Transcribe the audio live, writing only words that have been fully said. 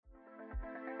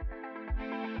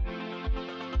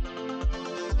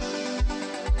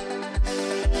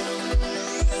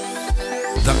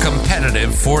The competitive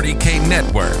 40K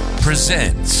network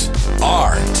presents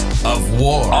Art of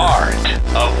War. Art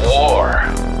of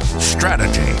War.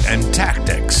 Strategy and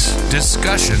tactics.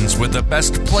 Discussions with the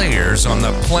best players on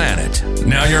the planet.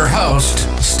 Now your host,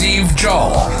 Steve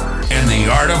Joll, and the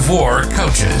Art of War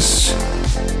coaches.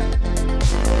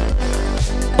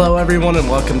 Hello everyone and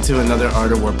welcome to another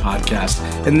Art of War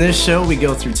podcast. In this show, we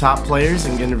go through top players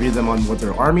and interview them on what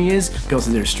their army is, go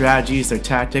through their strategies, their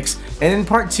tactics, and in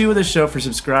part 2 of the show for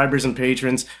subscribers and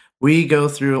patrons, we go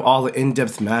through all the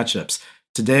in-depth matchups.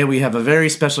 Today we have a very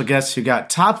special guest who got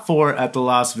top 4 at the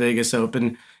Las Vegas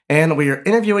Open, and we are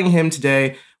interviewing him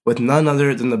today with none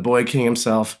other than the Boy King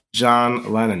himself,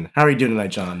 John Lennon. How are you doing tonight,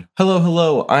 John?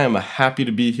 Hello. I am happy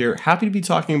to be here. Happy to be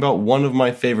talking about one of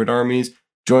my favorite armies,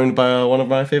 joined by one of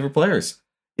my favorite players.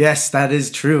 Yes, that is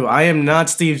true. I am not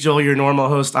Steve Joll, your normal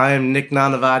host. I am Nick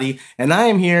Nanavati, and I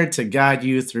am here to guide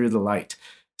you through the light.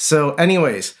 So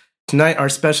anyways, tonight our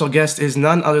special guest is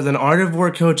none other than Art of War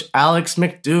coach Alex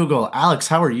Macdougall. Alex,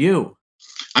 how are you?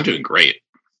 I'm doing great.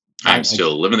 I'm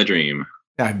still living the dream.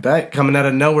 I bet. Coming out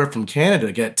of nowhere from Canada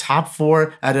to get top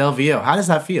 4 at LVO. How does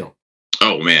that feel?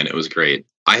 Oh man, it was great.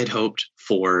 I had hoped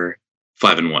for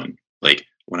 5-1. Like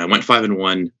when I went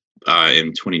 5-1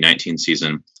 in 2019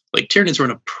 season, like Tyranids were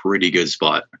in a pretty good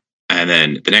spot. And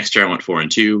then the next year I went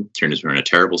 4-2, Tyranids were in a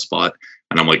terrible spot.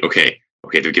 And I'm like, okay,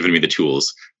 they're giving me the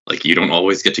tools. Like you don't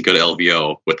always get to go to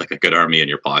LVO with like a good army in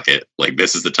your pocket. Like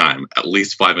this is the time, at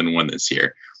least 5-1 this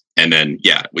year. And then,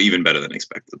 yeah, even better than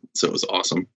expected. So it was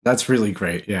awesome. That's really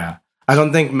great. Yeah. I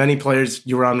don't think many players,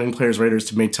 you were on many players' radars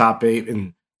to make top 8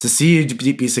 and to see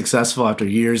you be successful after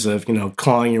years of,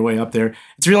 clawing your way up there.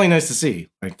 It's really nice to see,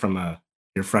 like from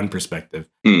your friend perspective.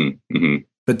 Mm-hmm.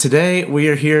 But today we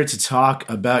are here to talk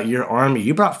about your army.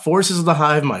 You brought Forces of the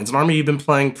Hive Mind. It's an army you've been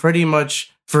playing pretty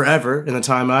much forever in the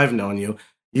time I've known you.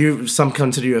 Some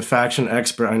consider you a faction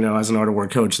expert. I know as an Art of War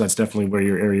coach, that's definitely where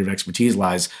your area of expertise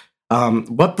lies.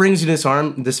 What brings you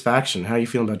to this faction? How are you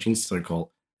feeling about Genestealer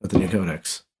cult with the new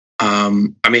codex?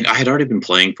 I had already been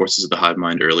playing Forces of the Hive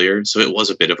Mind earlier, so it was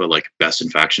a bit of a best in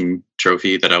faction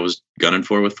trophy that I was gunning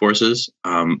for with Forces.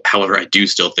 However, I do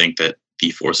still think that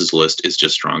the Forces list is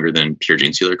just stronger than pure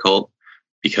Genestealer cult,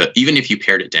 because even if you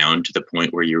pared it down to the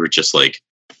point where you were just like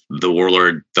the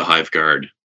Warlord, the Hive Guard,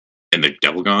 and the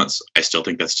Devil Gaunts, I still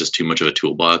think that's just too much of a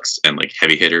toolbox and like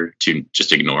heavy hitter to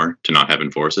just ignore to not have in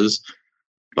Forces.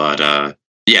 But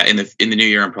yeah, in the new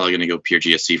year, I'm probably going to go pure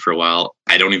GSC for a while.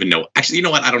 I don't even know. Actually, you know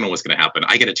what? I don't know what's going to happen.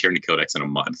 I get a Tyranid Codex in a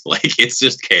month. Like it's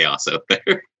just chaos out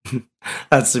there.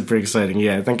 That's super exciting.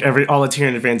 Yeah, I think all the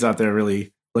Tyranid fans out there are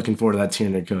really looking forward to that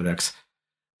Tyranid Codex.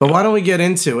 But why don't we get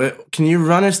into it? Can you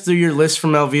run us through your list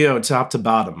from LVO top to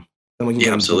bottom? Then we can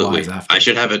get absolutely. Into after. I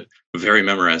should have it very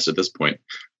memorized at this point.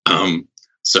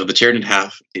 So the Tyranid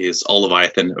half is all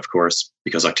Leviathan, of course,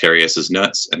 because Octarius is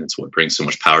nuts, and it's what brings so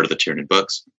much power to the Tyranid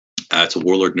books. It's a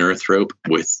Warlord Neurothrope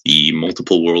with the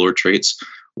multiple Warlord traits,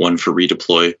 one for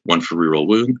redeploy, one for reroll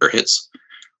wound or hits.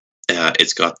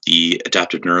 It's got the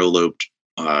Adaptive Neurolobe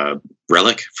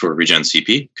relic for regen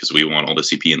CP, because we want all the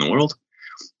CP in the world.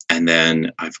 And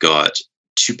then I've got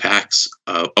 2 packs.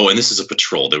 And this is a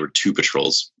patrol. There were 2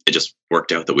 patrols. It just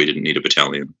worked out that we didn't need a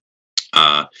battalion.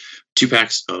 2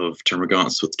 packs of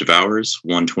Termagants with Devourers,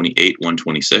 128,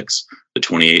 126. The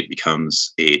 28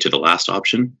 becomes a to the last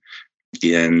option.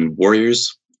 Then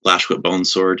Warriors, Lash Whip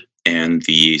Bonesword, and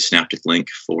the Synaptic Link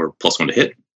for +1 to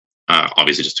hit.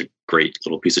 Obviously just a great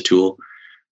little piece of tool.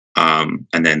 And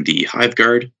then the Hive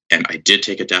Guard, and I did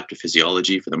take Adaptive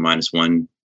Physiology for the -1,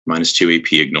 -2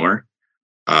 AP Ignore,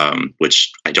 which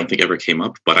I don't think ever came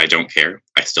up, but I don't care.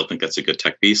 I still think that's a good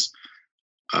tech piece.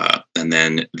 And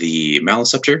then the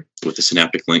Maliceptor with the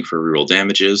Synaptic Link for reroll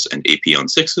damages and AP on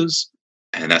 6s.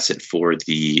 And that's it for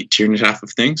the Tyranid half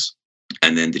of things.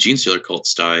 And then the Genestealer cult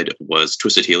side was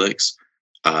Twisted Helix,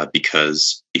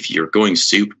 because if you're going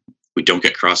soup, we don't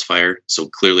get Crossfire. So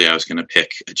clearly I was going to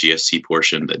pick a GSC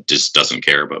portion that just doesn't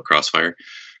care about Crossfire.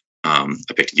 I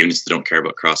picked units that don't care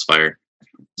about Crossfire.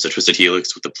 So Twisted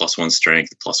Helix with the +1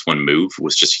 strength, +1 move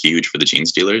was just huge for the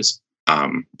Genestealers.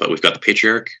 But we've got the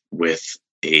Patriarch with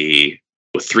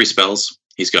 3 spells.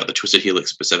 He's got the Twisted Helix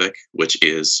specific, which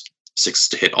is 6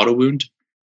 to hit auto wound.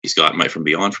 He's got Might from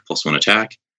Beyond for +1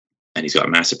 attack. And he's got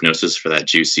Mass Hypnosis for that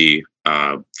juicy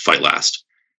fight last.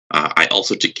 I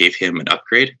also gave him an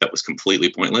upgrade that was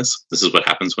completely pointless. This is what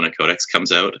happens when a codex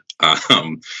comes out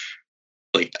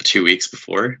like 2 weeks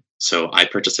before. So I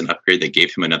purchased an upgrade that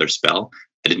gave him another spell.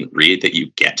 I didn't read that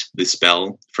you get the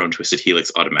spell from Twisted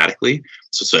Helix automatically.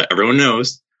 So everyone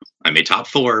knows I made top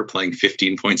 4 playing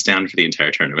 15 points down for the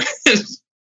entire tournament.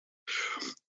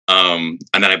 And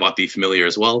then I bought the Familiar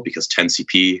as well because 10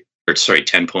 CP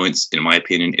 10 points, in my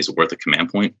opinion, is worth a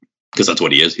command point, because that's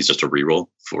what he is. He's just a reroll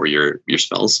for your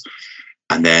spells.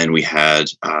 And then we had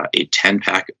a 10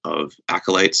 pack of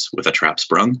Acolytes with a trap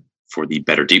Sprung for the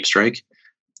better deep strike.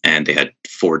 And they had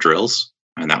 4 drills.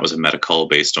 And that was a meta call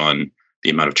based on the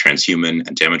amount of transhuman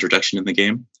and damage reduction in the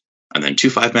game. And then 2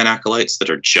 5-man Acolytes that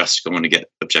are just going to get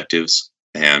objectives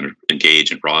and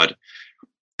engage and rod.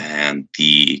 And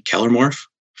the Kelermorph,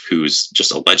 who's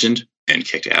just a legend and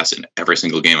kicked ass in every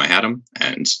single game I had him.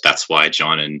 And that's why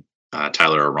John and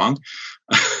Tyler are wrong.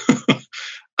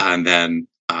 And then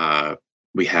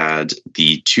we had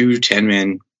the 2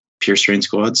 10-man Purestrain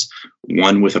squads,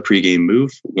 one with a pregame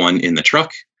move, one in the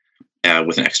truck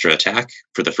with an extra attack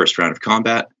for the first round of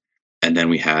combat. And then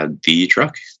we had the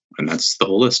truck, and that's the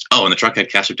whole list. Oh, and the truck had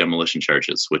caster demolition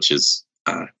charges, which is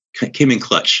came in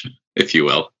clutch, if you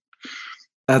will.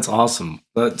 That's awesome.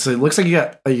 So it looks like you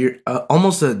got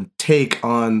almost a take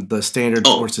on the standard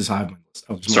Forces Hive list.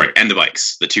 Sorry, and the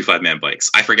bikes, the 2 5-man bikes.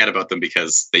 I forget about them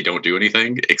because they don't do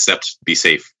anything except be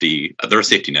safe. They're a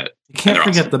safety net. You can't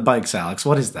forget the bikes, Alex.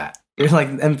 What is that? You're like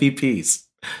MVPs.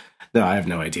 No, I have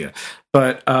no idea.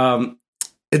 But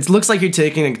it looks like you're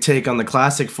taking a take on the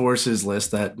classic Forces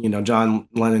list that John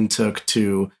Lennon took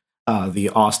to the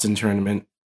Austin tournament,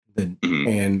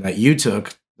 and that you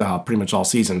took pretty much all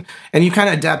season, and you kind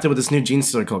of adapted with this new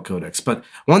Genestealer called Codex. But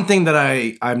one thing that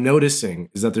I'm noticing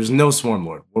is that there's no Swarm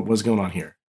Lord. What's going on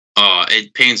here?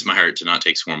 It pains my heart to not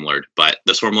take Swarm Lord, but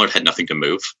the Swarm Lord had nothing to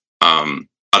move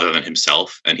other than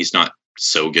himself, and he's not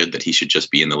so good that he should just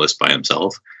be in the list by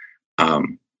himself.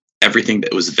 Everything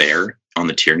that was there on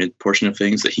the Tyranid portion of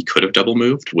things that he could have double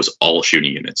moved was all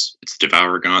shooting units. It's the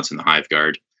Devourer Gaunts and the Hive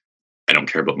Guard. I don't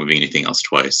care about moving anything else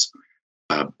twice.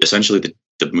 Essentially,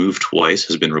 the move twice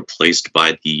has been replaced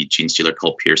by the Genestealer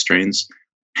called Purestrains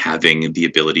having the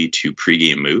ability to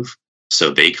pregame move.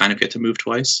 So they kind of get to move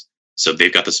twice. So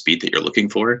they've got the speed that you're looking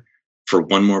for. For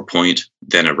 1 more point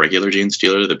than a regular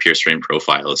Genestealer, the Purestrain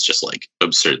profile is just like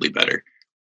absurdly better.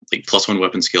 Like +1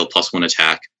 weapon skill, +1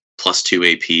 attack,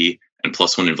 +2 AP, and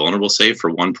 +1 invulnerable save for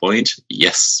 1 point.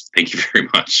 Yes, thank you very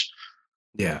much.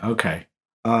 Yeah, okay.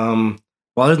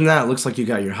 Well, other than that, it looks like you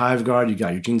got your Hive Guard, you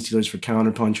got your Genestealers for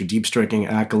counterpunch, your deep striking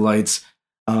Acolytes.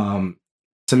 To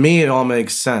me, it all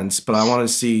makes sense, but I want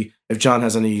to see if John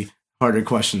has any harder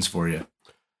questions for you.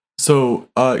 So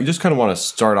you just kind of want to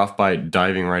start off by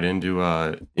diving right into,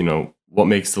 what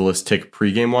makes the list tick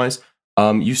pregame wise.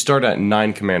 You start at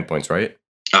 9 command points, right?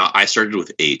 I started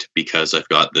with 8 because I've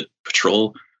got the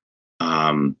Patrol,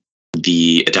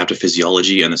 the Adaptive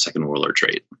Physiology, and the second Warlord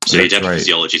trait. So the Adaptive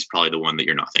Physiology is probably the one that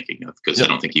you're not thinking of, because I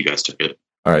don't think you guys took it.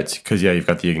 All right, because you've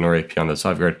got the Ignore AP on the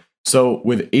Hive Guard. So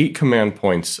with 8 command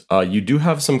points, you do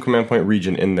have some command point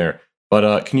region in there,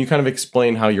 but can you kind of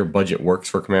explain how your budget works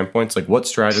for command points? Like, what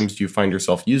stratagems do you find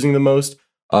yourself using the most?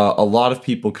 A lot of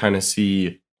people kind of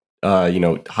see,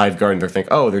 Hive Guard, and they think,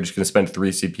 oh, they're just going to spend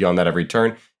 3 CP on that every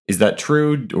turn. Is that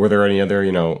true? Were there any other,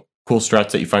 cool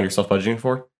strats that you find yourself budgeting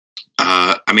for?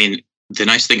 The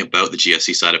nice thing about the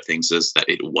GSC side of things is that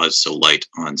it was so light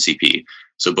on CP.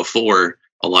 So before,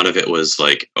 a lot of it was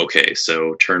like, okay,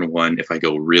 so turn 1, if I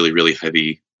go really, really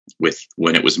heavy with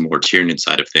when it was more Tyranid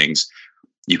side of things,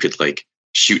 you could like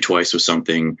shoot twice with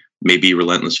something, maybe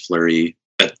Relentless Flurry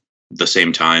at the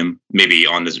same time, maybe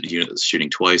on the unit that's shooting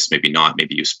twice, maybe not,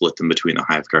 maybe you split them between the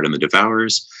Hive Guard and the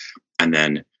Devourers, and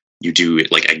then you do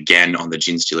it like again on the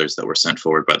Genestealers that were sent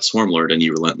forward by the Swarm Lord, and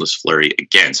you Relentless Flurry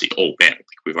again. So,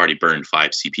 we've already burned 5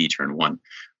 CP turn 1.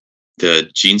 The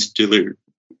Genestealer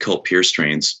called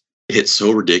Purestrains hit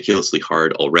so ridiculously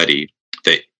hard already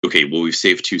that, we've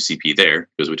saved 2 CP there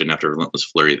because we didn't have to Relentless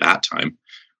Flurry that time.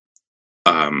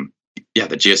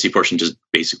 The GSC portion just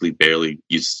basically barely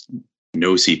used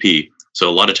no CP. So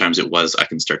a lot of times I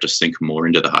can start to sink more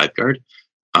into the Hive Guard.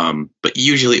 But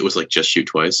usually it was like just shoot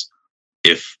twice.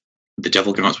 If the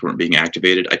Devil Gaunts weren't being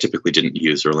activated, I typically didn't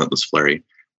use Relentless Flurry.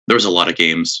 There was a lot of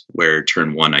games where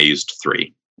turn 1 I used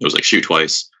 3. It was like shoot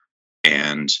twice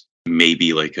and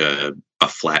maybe like a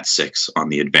flat 6 on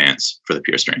the advance for the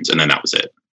Purestrains, and then that was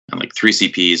it. And like 3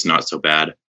 CP is not so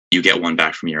bad. You get 1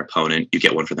 back from your opponent, you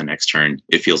get 1 for the next turn.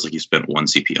 It feels like you spent 1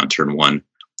 CP on turn 1,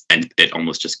 and it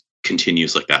almost just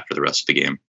continues like that for the rest of the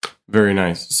game. Very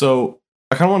nice. So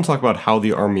I kind of want to talk about how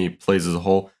the army plays as a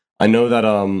whole. I know that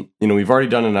we've already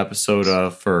done an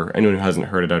episode for anyone who hasn't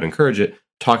heard it, I'd encourage it,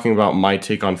 talking about my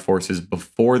take on Forces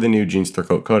before the new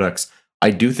Genestealer Codex. I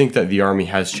do think that the army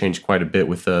has changed quite a bit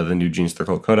with the new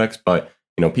Genestealer Codex, but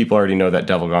people already know that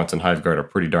Devil Gaunts and Hive Guard are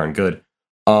pretty darn good.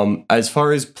 As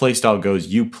far as playstyle goes,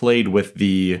 you played with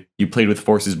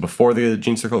Forces before the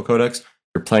Genestealer Codex.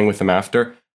 You're playing with them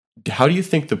after. how do you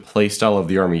think the playstyle of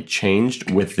the army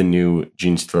changed with the new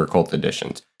Genestealer cult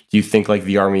editions? Do you think like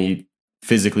the army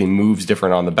physically moves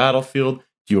different on the battlefield?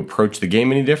 Do you approach the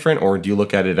game any different, or do you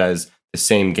look at it as the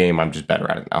same game, I'm just better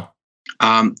at it now?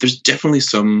 There's definitely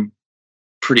some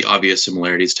pretty obvious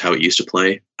similarities to how it used to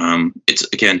play. It's,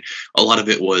 again, a lot of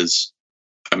it was,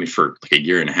 I mean, for like a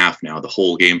year and a half now, the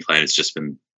whole game plan has just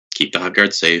been keep the Hive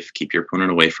Guard safe, keep your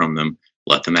opponent away from them,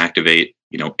 let them activate,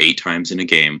 8 times in a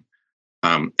game.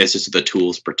 It's just the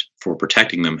tools for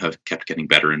protecting them have kept getting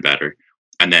better and better.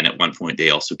 And then at one point, they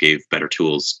also gave better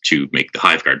tools to make the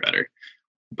Hive Guard better.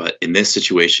 But in this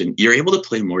situation, you're able to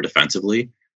play more defensively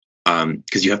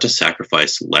because you have to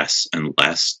sacrifice less and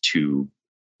less to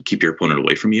keep your opponent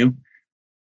away from you.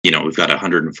 We've got a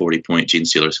 140-point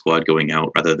Genestealer squad going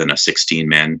out rather than a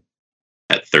 16-man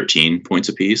at 13 points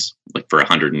apiece, like for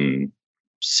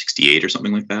 168 or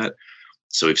something like that.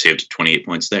 So we've saved 28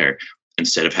 points there.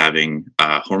 Instead of having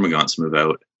Hormagaunts move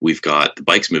out, we've got the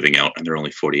bikes moving out, and they're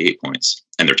only 48 points,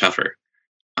 and they're tougher.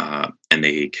 And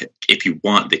if you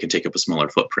want, they can take up a smaller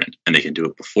footprint, and they can do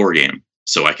it before game.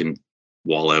 So I can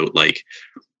wall out like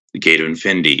the Gate of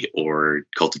Infinity or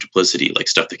Cult of Duplicity, like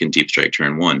stuff that can deep strike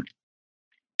turn 1.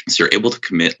 So you're able to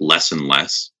commit less and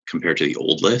less compared to the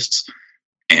old lists,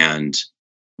 and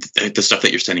the stuff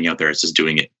that you're sending out there is just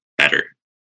doing it better.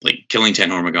 Like killing 10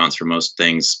 Hormagaunts for most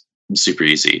things, super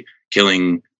easy.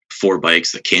 Killing 4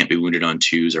 bikes that can't be wounded on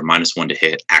 2s or -1 to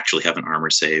hit, actually have an armor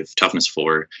save, toughness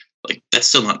 4. Like that's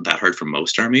still not that hard for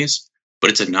most armies, but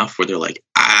it's enough where they're like,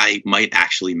 I might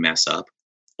actually mess up,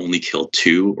 only kill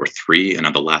 2 or 3, and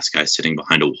I'm the last guy sitting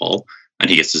behind a wall, and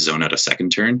he gets to zone out a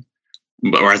second turn.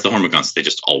 Whereas the Hormagaunts, they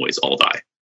just always all die.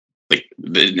 Like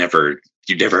you never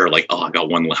are like, oh, I got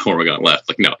 1 Hormagaunt left.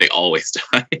 Like no, they always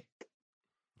die.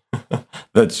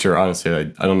 That's true. Honestly,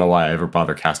 I don't know why I ever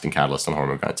bother casting Catalyst on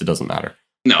Hormagaunts. It doesn't matter.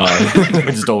 No.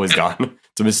 It's just always gone.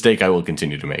 It's a mistake I will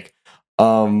continue to make.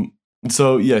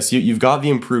 So yes, you've got the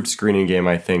improved screening game,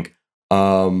 I think.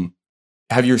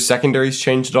 Have your secondaries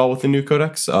changed at all with the new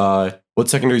codex? What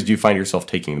secondaries do you find yourself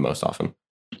taking the most often?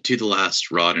 To the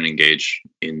last, Rod and Engage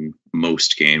in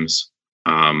most games.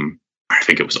 I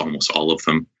think it was almost all of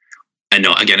them. And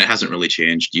no, again, it hasn't really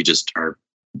changed. You just are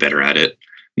better at it.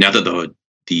 Now that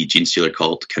the Genestealer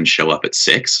cult can show up at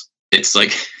 6, it's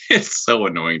like, it's so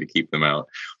annoying to keep them out.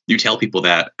 You tell people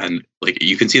that, and like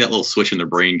you can see that little switch in their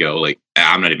brain go like,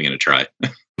 I'm not even going to try.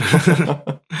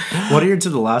 What are your to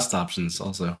the last options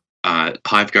also?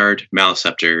 Hive Guard,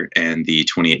 Maliceptor, and the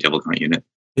 28 Devil Gaunt unit.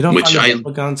 You don't find the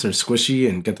Devil Gaunts are squishy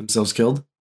and get themselves killed?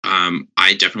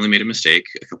 I definitely made a mistake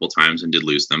a couple times and did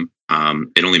lose them.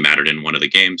 It only mattered in one of the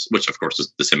games, which of course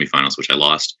was the semifinals, which I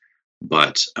lost.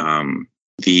 But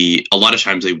a lot of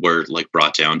times they were like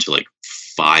brought down to like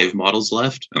 5 models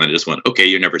left, and I just went, okay,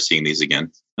 you're never seeing these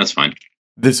again. That's fine.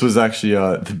 This was actually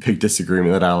the big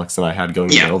disagreement that Alex and I had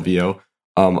going into LVO.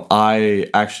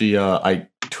 I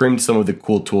trimmed some of the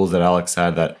cool tools that Alex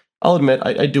had that I'll admit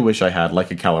I do wish I had,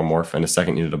 like a Kelermorph and a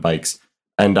second unit of bikes.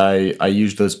 And I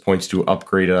used those points to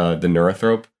upgrade the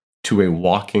Neurothrope to a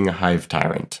walking Hive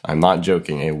Tyrant. I'm not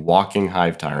joking, a walking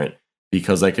Hive Tyrant,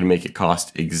 because I could make it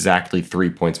cost exactly 3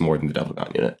 points more than the Devil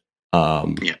Gaunt unit.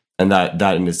 And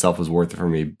that in itself was worth it for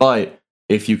me. But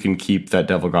if you can keep that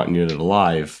Devil Gaunt unit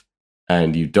alive,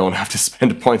 and you don't have to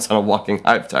spend points on a walking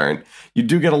Hive Tyrant, you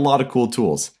do get a lot of cool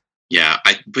tools. Yeah,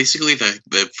 basically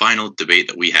the final debate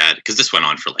that we had, because this went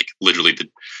on for like literally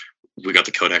we got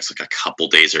the codex like a couple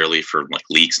days early for like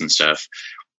leaks and stuff.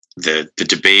 The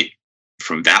debate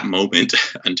from that moment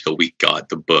until we got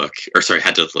the book,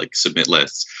 had to like submit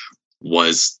lists,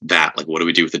 was that like, what do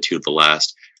we do with the 2 of the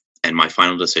last? And my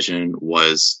final decision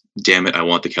was, damn it, I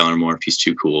want the Kelermorph. He's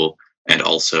too cool. And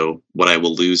also, what I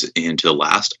will lose into the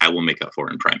last, I will make up for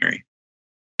in primary.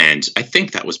 And I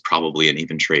think that was probably an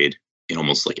even trade in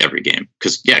almost like every game.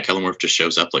 Because, Kelermorph just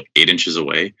shows up like 8 inches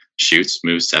away, shoots,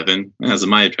 moves 7. That's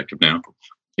my objective now.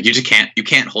 Like you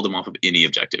can't hold him off of any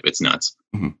objective. It's nuts.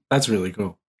 Mm-hmm. That's really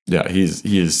cool. Yeah, he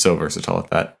is so versatile at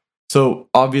that. So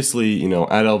obviously, at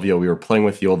LVO, we were playing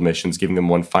with the old missions, giving them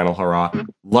one final hurrah. Mm-hmm.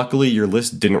 Luckily, your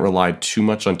list didn't rely too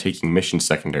much on taking mission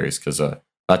secondaries, because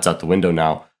that's out the window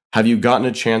now. Have you gotten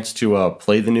a chance to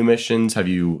play the new missions? Have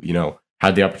you,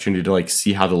 had the opportunity to like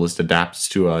see how the list adapts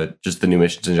to just the new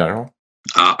missions in general?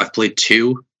 I've played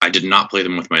 2. I did not play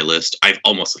them with my list. I've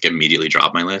almost like immediately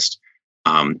dropped my list.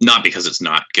 Not because it's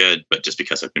not good, but just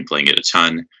because I've been playing it a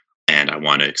ton and I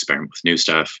want to experiment with new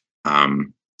stuff.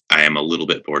 I am a little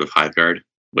bit bored of Hive Guard,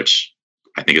 which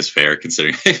I think is fair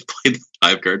considering I've played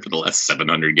Hive Guard for the last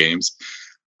 700 games.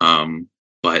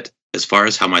 But as far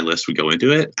as how my list would go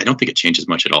into it, I don't think it changes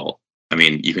much at all. I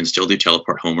mean, you can still do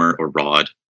Teleport Homer or Rod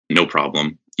no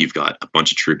problem. You've got a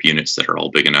bunch of troop units that are all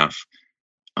big enough.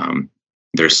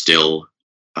 There's still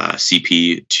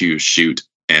CP to shoot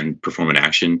and perform an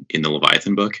action in the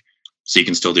Leviathan book. So you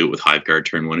can still do it with Hive Guard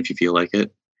turn 1 if you feel like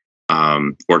it.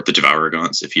 Or the Devourer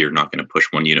Gaunts if you're not going to push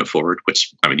one unit forward,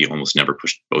 which, I mean, you almost never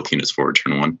push both units forward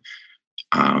turn 1.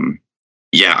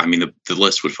 The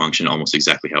list would function almost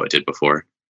exactly how it did before.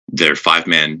 They're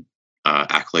 5-man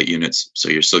Acolyte units, so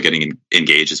you're still getting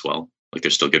engaged as well. Like,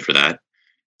 they're still good for that.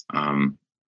 And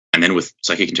then with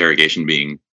Psychic Interrogation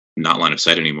being not line of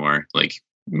sight anymore, like,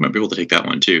 you might be able to take that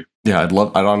one too. Yeah, I'd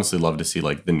honestly love to see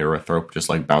like the Neurothrope just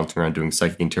like bouncing around doing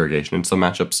Psychic Interrogation in some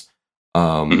matchups.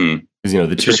 Because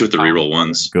the especially with the reroll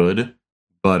ones, good,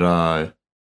 but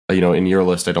in your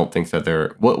list, I don't think that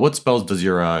they're. What spells does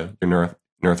your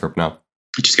Neurothrope now?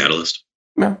 Just Catalyst.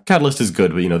 Yeah, Catalyst is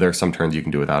good, but there are some turns you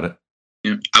can do without it.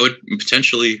 Yeah, I would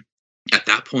potentially at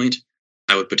that point,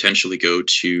 I would potentially go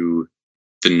to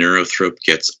the Neurothrope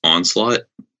gets Onslaught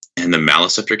and the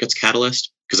Maleceptor gets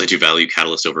Catalyst, because I do value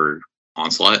Catalyst over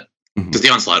Onslaught. Because the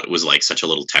Onslaught was like such a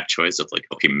little tech choice of like,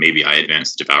 okay, maybe I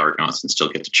advance the Devourer Gaunts and still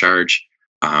get to charge.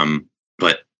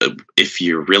 But if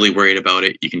you're really worried about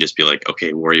it, you can just be like,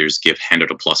 okay, Warriors hand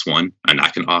out a +1, and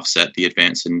that can offset the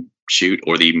advance and shoot,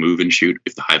 or the move and shoot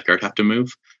if the Hive Guard have to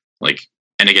move. Like,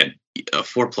 and again, a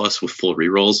 4+ with full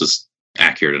rerolls is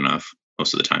accurate enough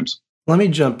most of the times. Let me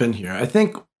jump in here. I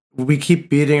think we keep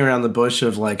beating around the bush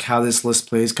of like how this list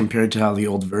plays compared to how the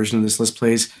old version of this list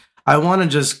plays. I want to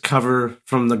just cover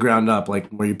from the ground up, like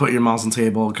where you put your mouse on the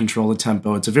table, control the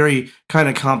tempo. It's a very kind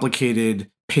of complicated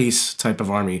pace type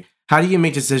of army. How do you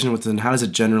make decisions with it, and how does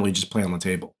it generally just play on the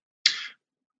table?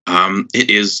 It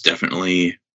is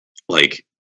definitely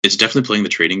it's definitely playing the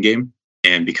trading game.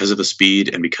 And because of the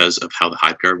speed and because of how the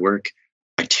Hive Guard work,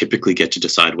 I typically get to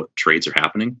decide what trades are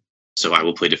happening. So I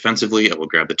will play defensively. I will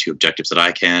grab the 2 objectives that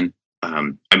I can.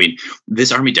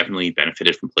 This army definitely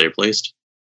benefited from player placed.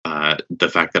 The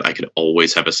fact that I could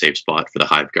always have a safe spot for the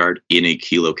Hive Guard in a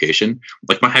key location.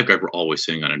 Like, my Hive Guard were always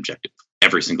sitting on objective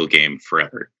every single game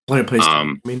forever. Player placed,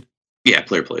 Yeah,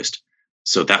 player placed.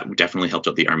 So that definitely helped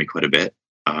out the army quite a bit.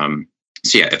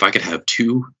 If I could have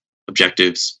 2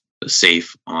 objectives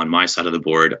safe on my side of the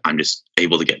board, I'm just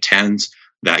able to get 10s.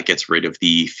 That gets rid of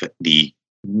the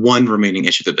one remaining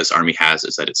issue that this army has,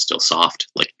 is that it's still soft.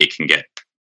 Like, it can get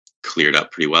cleared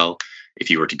up pretty well.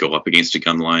 If you were to go up against a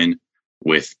gun line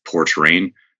with poor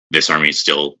terrain, this army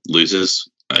still loses.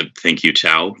 Thank you,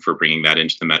 Chow, for bringing that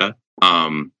into the meta.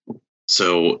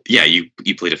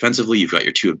 You play defensively. You've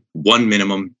got your one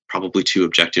minimum, probably 2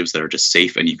 objectives that are just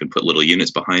safe, and you can put little units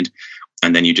behind,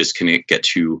 and then you just can get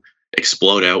to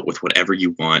explode out with whatever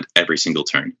you want every single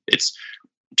turn. It's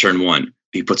turn 1.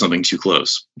 You put something too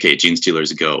close. Okay,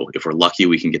 Genestealers go. If we're lucky,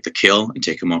 we can get the kill and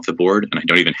take them off the board, and I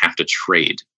don't even have to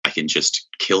trade. I can just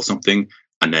kill something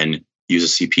and then use a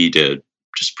CP to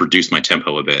just reduce my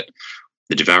tempo a bit.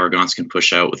 The Devourer Gaunts can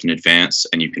push out with an advance,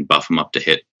 and you can buff them up to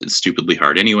hit stupidly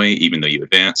hard anyway, even though you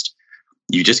advanced.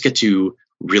 You just get to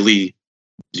really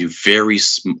do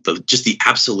just the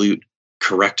absolute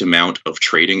correct amount of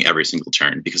trading every single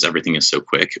turn, because everything is so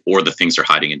quick, or the things are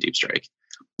hiding in Deep Strike.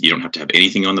 You don't have to have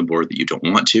anything on the board that you don't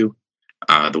want to.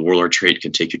 The Warlord trait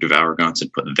can take your Devourer Gaunts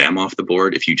and put them off the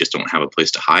board if you just don't have a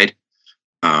place to hide.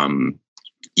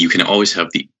 You can always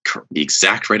have the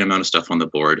exact right amount of stuff on the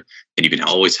board, and you can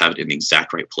always have it in the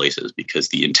exact right places, because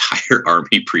the entire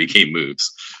army pregame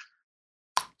moves.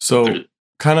 So,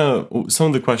 kind of some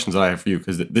of the questions that I have for you,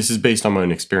 because this is based on my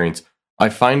own experience. I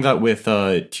find that with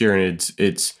Tyranids,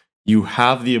 it's you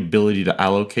have the ability to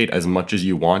allocate as much as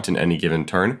you want in any given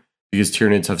turn, because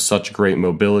Tyranids have such great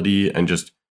mobility and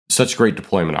just such great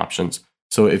deployment options.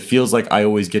 So it feels like I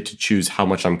always get to choose how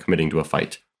much I'm committing to a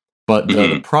fight. But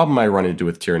the problem I run into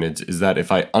with Tyranids is that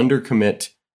if I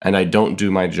undercommit and I don't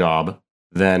do my job,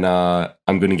 then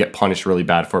I'm going to get punished really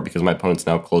bad for it, because my opponent's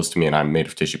now close to me and I'm made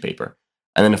of tissue paper.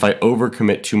 And then if I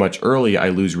overcommit too much early, I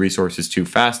lose resources too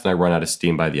fast and I run out of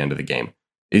steam by the end of the game.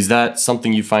 Is that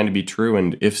something you find to be true?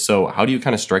 And if so, how do you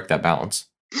kind of strike that balance?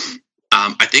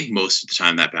 I think most of the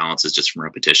time that balance is just from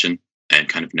repetition and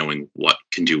kind of knowing what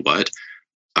can do what.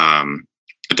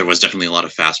 There was definitely a lot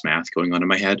of fast math going on in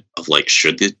my head of like,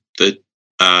 should the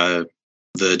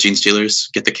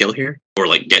Genestealers get the kill here, or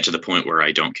like get to the point where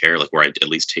I don't care, like where I at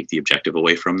least take the objective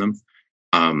away from them.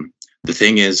 The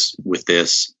thing is with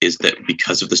this is that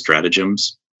because of the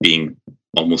stratagems being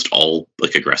almost all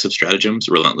like aggressive stratagems,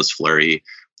 Relentless Flurry,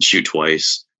 shoot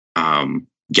twice,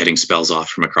 getting spells off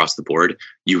from across the board,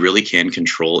 you really can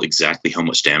control exactly how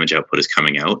much damage output is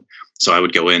coming out. So I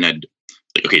would go in and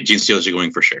like, okay, Genestealers are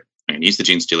going for sure. I'm going to use the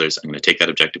Genestealers. I'm going to take that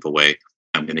objective away.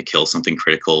 I'm going to kill something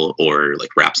critical or like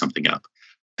wrap something up.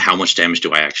 how much damage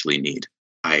do I actually need?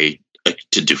 I like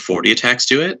to do 40 attacks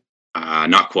to it?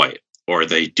 Not quite. Or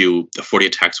they do the 40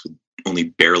 attacks would only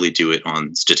barely do it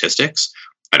on statistics.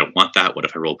 I don't want that. What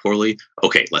if I roll poorly?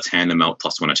 Okay, let's hand them out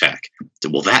 +1 attack.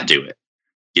 Will that do it?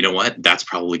 You know what? That's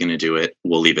probably going to do it.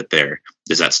 We'll leave it there.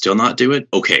 Does that still not do it?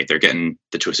 Okay, they're getting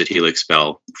the Twisted Helix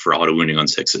spell for auto wounding on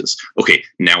 6s. Okay,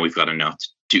 now we've got enough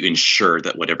to ensure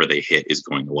that whatever they hit is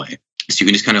going away. So you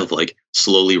can just kind of like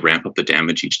slowly ramp up the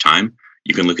damage each time.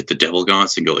 You can look at the Devil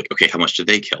Gaunts and go like, okay, how much do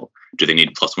they kill? Do they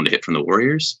need +1 to hit from the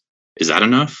Warriors? Is that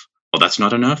enough? Oh, that's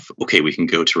not enough? Okay, we can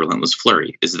go to Relentless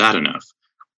Flurry. Is that enough?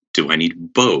 Do I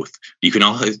need both? You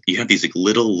have these like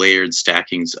little layered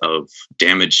stackings of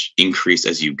damage increase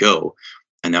as you go,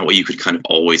 and that way you could kind of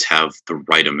always have the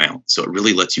right amount. So it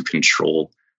really lets you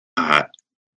control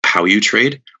how you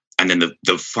trade, and then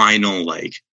the final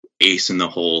like ace in the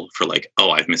hole for like,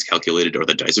 oh, I've miscalculated or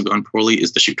the dice have gone poorly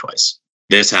is the shoot twice.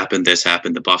 This happened,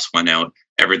 the buffs went out,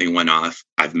 everything went off.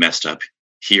 I've messed up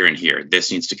here and here.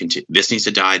 This needs to continue. This needs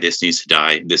to die. This needs to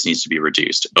die. This needs to be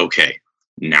reduced. Okay,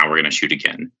 now we're gonna shoot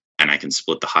again. And I can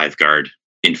split the Hive Guard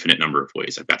infinite number of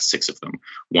ways. I've got 6 of them.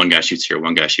 One guy shoots here,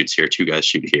 one guy shoots here, 2 guys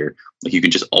shoot here. Like you can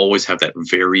just always have that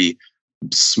very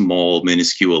small,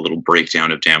 minuscule little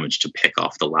breakdown of damage to pick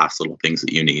off the last little things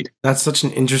that you need. That's such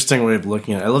an interesting way of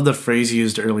looking at it. I love the phrase you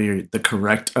used earlier, the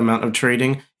correct amount of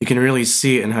trading. You can really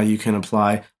see it in how you can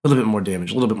apply a little bit more damage,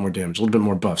 a little bit more damage, a little bit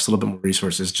more buffs, a little bit more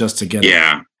resources just to get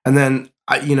it. And then,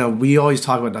 we always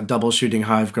talk about that double shooting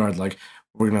Hive Guard, like,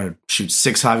 we're going to shoot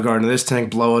 6 Hive Guard into this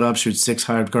tank, blow it up, shoot 6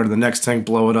 Hive Guard in the next tank,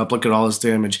 blow it up, look at all this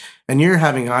damage. And you're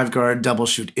having Hive Guard double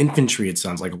shoot infantry, it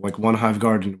sounds like 1 Hive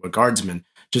Guard into a guardsman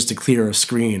just to clear a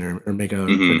screen or make a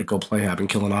critical play happen,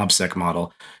 kill an OBSEC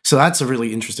model. So that's a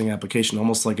really interesting application,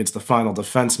 almost like it's the final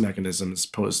defense mechanism as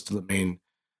opposed to the main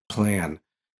plan.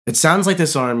 It sounds like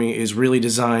this army is really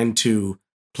designed to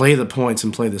play the points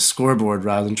and play the scoreboard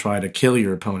rather than try to kill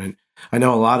your opponent. I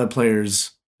know a lot of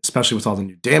players, especially with all the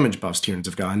new damage buffs Tyranids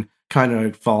have gotten, kind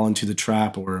of fall into the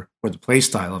trap or the play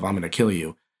style of I'm going to kill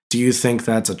you. Do you think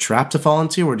that's a trap to fall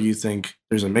into, or do you think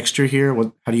there's a mixture here?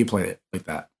 How do you play it like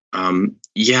that?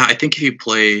 Yeah, I think if you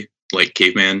play like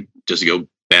Caveman, just go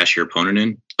bash your opponent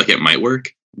in, like it might work,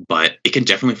 but it can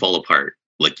definitely fall apart.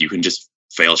 Like you can just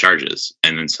fail charges,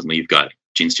 and then suddenly you've got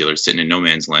Genestealers sitting in no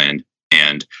man's land,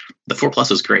 and the 4+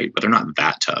 is great, but they're not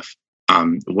that tough.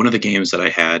 One of the games that I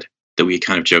had that we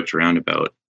kind of joked around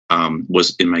about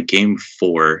was in my game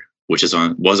 4, which was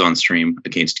on stream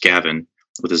against Gavin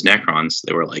with his Necrons.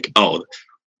 They were like, oh,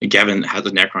 Gavin has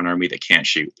a Necron army that can't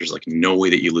shoot. There's like no way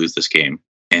that you lose this game.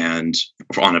 And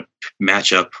on a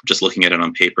matchup, just looking at it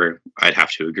on paper, I'd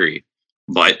have to agree.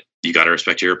 But you got to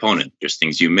respect your opponent. There's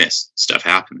things you miss. Stuff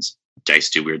happens. Dice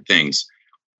do weird things.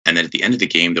 And then at the end of the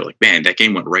game, they're like, man, that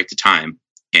game went right to time.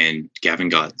 And Gavin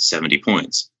got 70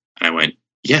 points. And I went,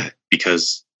 yeah,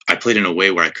 because I played in a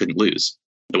way where I couldn't lose.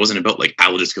 It wasn't about like, I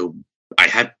will just go,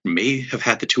 may have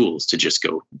had the tools to just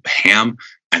go ham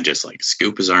and just like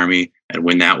scoop his army and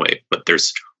win that way. But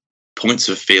there's points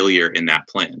of failure in that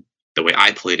plan. The way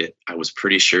I played it, I was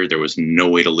pretty sure there was no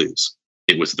way to lose.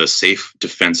 It was the safe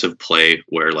defensive play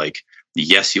where like,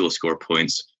 yes, you will score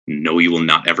points. No, you will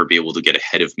not ever be able to get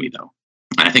ahead of me though.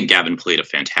 And I think Gavin played a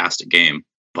fantastic game,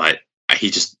 but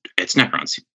it's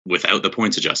Necrons. Without the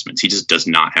points adjustments, he just does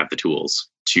not have the tools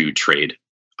to trade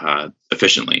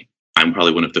efficiently. I'm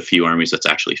probably one of the few armies that's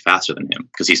actually faster than him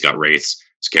because he's got Wraiths,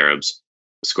 Scarabs,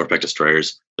 Scorpec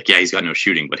Destroyers. Like, yeah, he's got no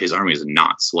shooting, but his army is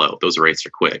not slow. Those Wraiths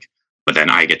are quick. But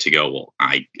then I get to go, well,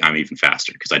 I'm even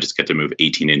faster because I just get to move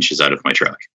 18 inches out of my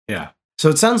truck. Yeah. So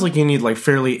it sounds like you need like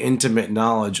fairly intimate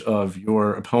knowledge of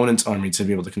your opponent's army to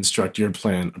be able to construct your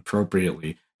plan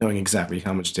appropriately, knowing exactly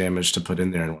how much damage to put in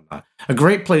there and whatnot. A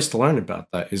great place to learn about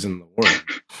that is in the war.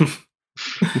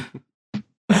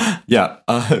 Yeah.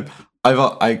 I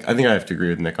think I have to agree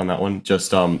with Nick on that one.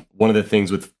 Just one of the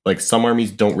things with like some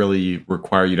armies don't really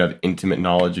require you to have intimate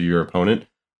knowledge of your opponent.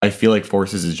 I feel like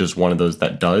Forces is just one of those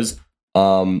that does.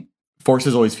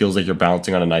 Forces always feels like you're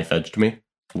balancing on a knife edge to me,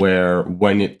 where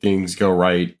when things go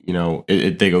right,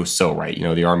 they go so right.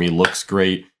 The army looks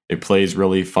great. It plays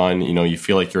really fun. You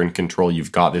feel like you're in control.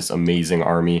 You've got this amazing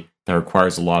army that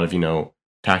requires a lot of,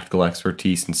 tactical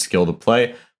expertise and skill to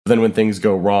play. But then when things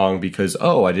go wrong because,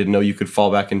 oh, I didn't know you could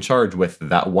fall back in charge with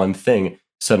that one thing,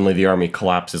 suddenly the army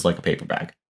collapses like a paper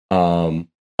bag.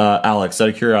 Alex, out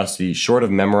of curiosity, short of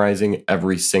memorizing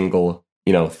every single,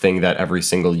 thing that every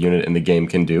single unit in the game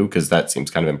can do, because that seems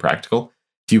kind of impractical,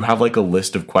 do you have like a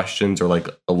list of questions or like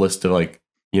a list of like,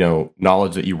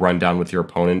 knowledge that you run down with your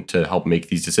opponent to help make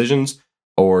these decisions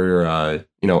or,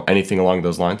 anything along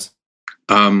those lines?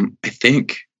 I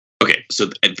think, okay, So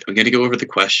I'm going to go over the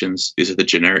questions. These are the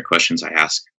generic questions I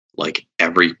ask like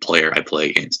every player I play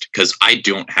against, because I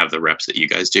don't have the reps that you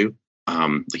guys do.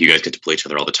 Like you guys get to play each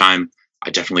other all the time. I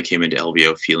definitely came into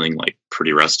LVO feeling like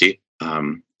pretty rusty.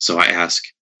 So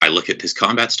I look at his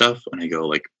combat stuff and I go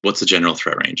like, what's the general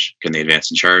threat range? Can they advance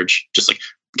and charge? Just like,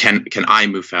 can I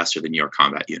move faster than your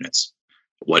combat units?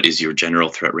 What is your general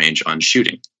threat range on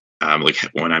shooting? Like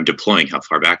when I'm deploying, how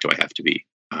far back do I have to be?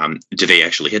 Do they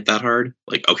actually hit that hard?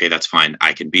 Like, okay, that's fine.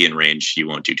 I can be in range. You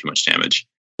won't do too much damage.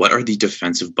 What are the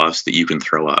defensive buffs that you can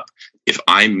throw up? If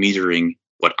I'm metering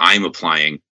what I'm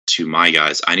applying to my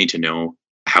guys, I need to know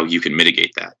how you can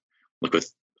mitigate that. Like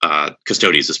with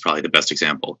Custodies is probably the best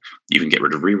example. You can get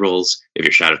rid of rerolls. If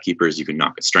you're Shadow Keepers, you can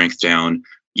knock its strength down.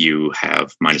 You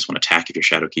have -1 attack if you're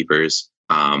Shadow Keepers.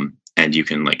 And you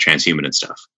can like transhuman and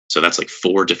stuff. So that's like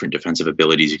 4 different defensive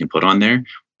abilities you can put on there.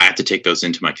 I have to take those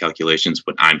into my calculations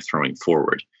when I'm throwing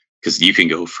forward. Because you can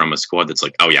go from a squad that's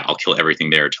like, oh yeah, I'll kill everything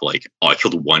there, to like, oh, I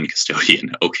killed 1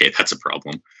 custodian. Okay, that's a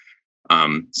problem.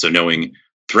 So knowing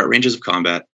threat ranges of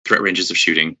combat, threat ranges of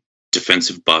shooting,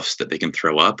 defensive buffs that they can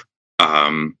throw up,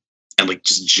 and like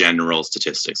just general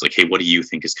statistics. Like, hey, what do you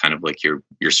think is kind of like your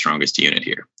strongest unit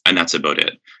here? And that's about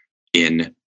it.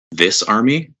 In this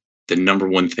army, the number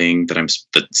one thing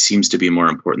that seems to be more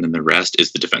important than the rest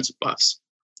is the defensive buffs.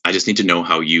 I just need to know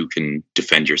how you can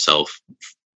defend yourself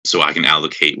so I can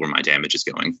allocate where my damage is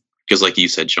going. Because like you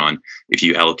said, Sean, if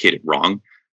you allocate it wrong,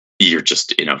 you're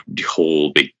just in a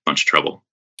whole big bunch of trouble.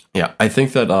 Yeah, I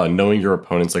think that knowing your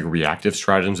opponent's like reactive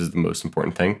stratagems is the most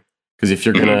important thing. Because if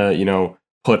you're gonna,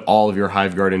 put all of your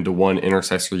Hive Guard into one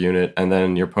intercessor unit, and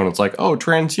then your opponent's like, oh,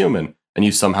 transhuman, and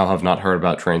you somehow have not heard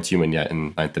about transhuman yet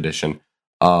in 9th edition,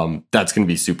 that's gonna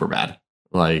be super bad.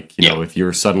 Like, if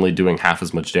you're suddenly doing half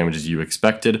as much damage as you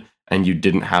expected, and you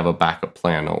didn't have a backup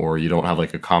plan, or you don't have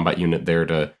like a combat unit there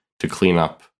to clean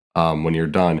up when you're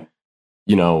done,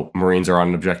 Marines are on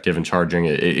an objective and charging,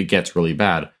 it gets really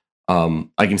bad.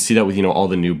 I can see that with, all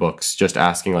the new books, just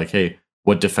asking like, hey,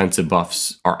 what defensive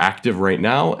buffs are active right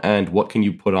now, and what can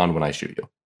you put on when I shoot you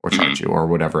or charge you or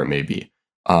whatever it may be.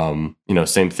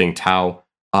 Same thing, Tau.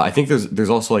 I think there's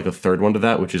also like a third one to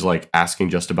that, which is like asking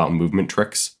just about movement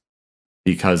tricks,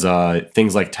 because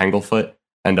things like Tanglefoot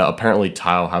and apparently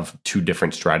Tau have 2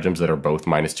 different stratagems that are both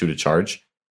 -2 to charge.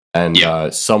 And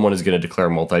someone is going to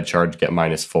declare multi-charge, get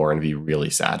 -4, and be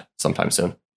really sad sometime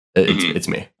soon. It's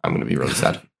me. I'm going to be really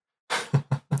sad.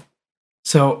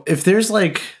 So if there's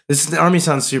like, the army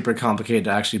sounds super complicated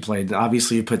to actually play. And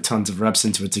obviously you put tons of reps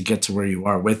into it to get to where you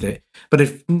are with it. But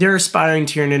if there are aspiring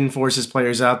Tyranid Forces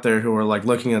players out there who are like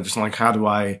looking at just like, how do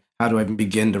I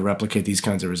begin to replicate these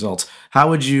kinds of results? How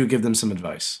would you give them some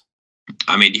advice?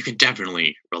 I mean, you can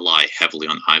definitely rely heavily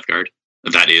on Hive Guard.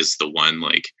 That is the one,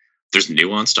 like, there's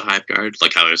nuance to Hive Guard.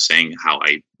 Like how I was saying, how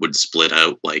I would split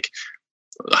out like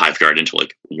Hive Guard into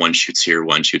like 1 shoots here,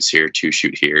 1 shoots here, 2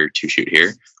 shoot here, 2 shoot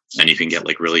here. And you can get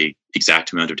like really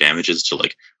exact amount of damages to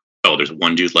like, oh, there's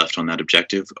 1 dude left on that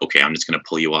objective. Okay, I'm just going to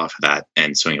pull you off of that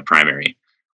and swing a primary.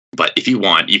 But if you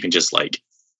want, you can just like,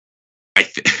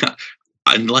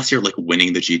 unless you're like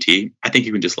winning the GT, I think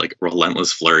you can just like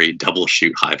relentless flurry, double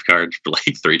shoot Hive Guard for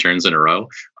like 3 turns in a row,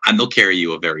 and they'll carry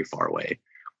you a very far way.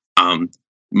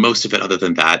 Most of it, other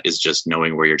than that, is just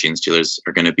knowing where your Genestealers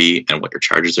are going to be and what your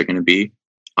charges are going to be.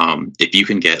 If you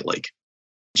can get like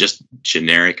just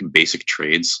generic basic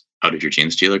trades out of your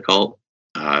Genestealer cult,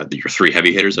 your 3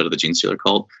 heavy hitters out of the Genestealer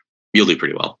cult, you'll do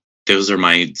pretty well. Those are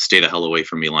my stay the hell away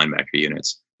from me linebacker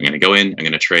units. I'm going to go in, I'm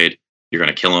going to trade, you're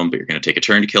going to kill them, but you're going to take a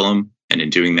turn to kill them. And in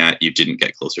doing that, you didn't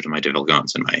get closer to my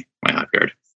Devilgons and my Hive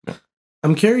Guard.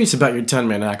 I'm curious about your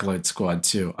 10-man Acolyte squad,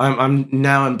 too. I'm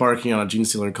now embarking on a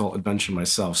Genestealer cult adventure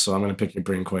myself, so I'm going to pick your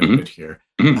brain quite a bit here.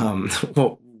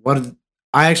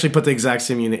 I actually put the exact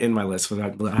same unit in my list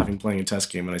without having playing a test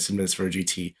game when I submitted this for a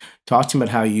GT. Talk to me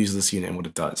about how you use this unit and what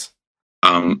it does.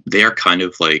 They are kind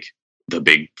of like the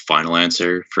big final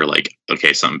answer for like,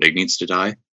 okay, something big needs to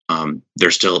die.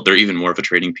 They're even more of a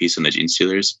trading piece than the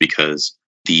Genestealers, because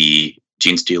the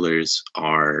Genestealers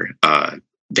are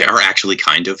they are actually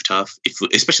kind of tough,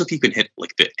 especially if you can hit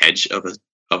like the edge of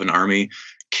an army,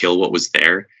 kill what was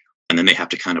there, and then they have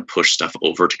to kind of push stuff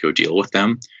over to go deal with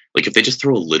them. Like if they just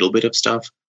throw a little bit of stuff,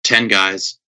 10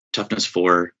 guys, toughness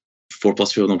 4,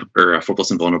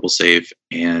 4+ invulnerable save,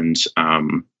 and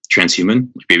transhuman,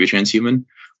 like baby transhuman,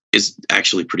 is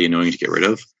actually pretty annoying to get rid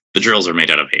of. The drills are made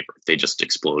out of paper. They just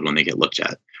explode when they get looked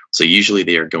at. So usually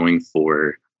they are going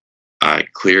for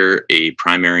clear a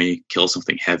primary, kill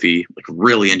something heavy, like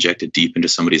really inject it deep into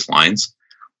somebody's lines.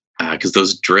 Because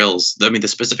those drills, I mean, the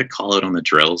specific call out on the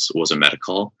drills was a meta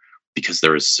call, because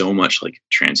there was so much like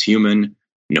transhuman,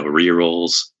 no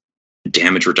rerolls,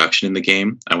 damage reduction in the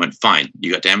game. I went, fine,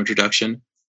 you got damage reduction.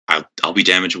 I'll be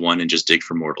damage 1 and just dig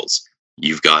for mortals.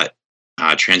 You've got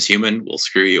transhuman. Well,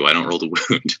 screw you. I don't roll the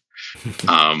wound.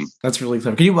 That's really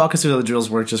clever. Can you walk us through how the drills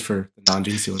work just for the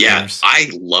non-Genestealer players? I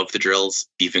love the drills,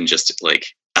 even just like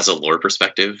as a lore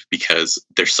perspective, because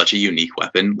they're such a unique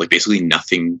weapon. Like basically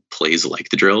nothing plays like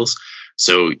the drills.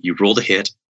 So you roll the hit.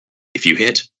 If you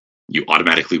hit, you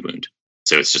automatically wound.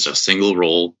 So it's just a single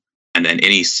roll. And then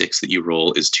any 6 that you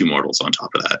roll is 2 mortals on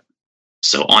top of that.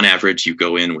 So on average, you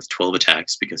go in with 12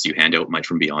 attacks because you hand out Might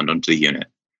from Beyond onto the unit.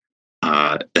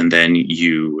 And then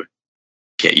you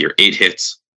get your 8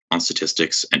 hits on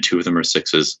statistics, and 2 of them are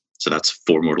 6s. So that's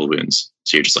 4 mortal wounds.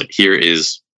 So you're just like, here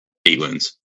is 8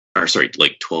 wounds. Or sorry,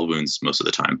 like 12 wounds most of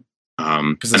the time.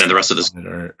 And then the rest of this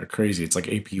are crazy. It's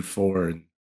like AP 4 and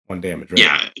 1 damage, right?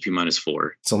 Yeah, AP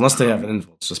 -4. So unless they have an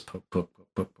invul, it's just poke.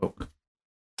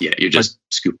 Yeah, you just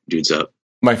scoop dudes up.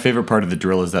 My favorite part of the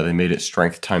drill is that they made it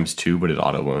strength ×2, but it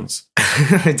auto wounds.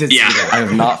 I did see that. I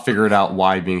have not figured out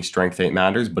why being strength 8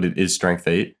 matters, but it is strength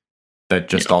 8 that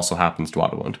just also happens to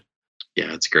auto wound.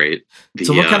 Yeah, it's great.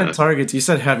 So what kind of targets? You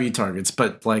said heavy targets,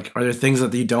 but like, are there things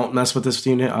that you don't mess with this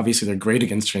unit? Obviously, they're great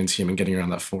against transhuman, getting around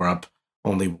that 4-up,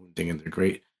 only wounding, and they're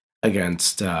great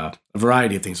against a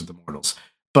variety of things with the mortals.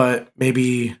 But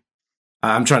maybe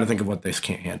I'm trying to think of what they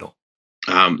can't handle.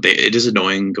 It is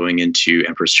annoying going into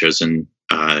Emperor's Chosen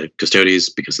Custodes,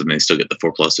 because then they still get the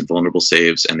 4+ invulnerable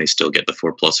saves, and they still get the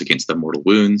 4+ against the mortal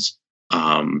wounds.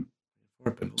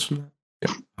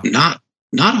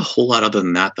 Not a whole lot other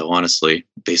than that, though. Honestly,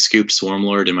 they scooped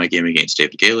Swarmlord in my game against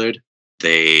David Gaylord.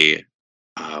 They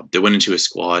went into a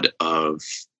squad of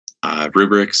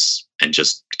rubrics and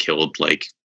just killed like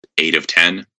 8 of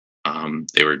 10.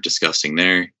 They were disgusting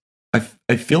there.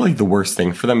 I feel like the worst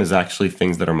thing for them is actually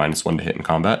things that are -1 to hit in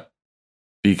combat.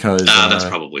 Because that's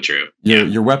probably true.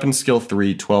 Your weapon skill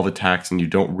 3, 12 attacks, and you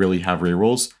don't really have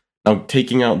rerolls. Now,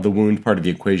 taking out the wound part of the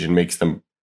equation makes them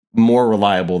more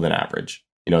reliable than average.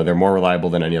 You know, they're more reliable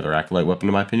than any other Acolyte weapon,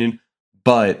 in my opinion.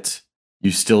 But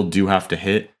you still do have to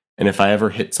hit. And if I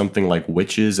ever hit something like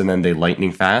Witches and then they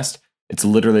lightning fast, it's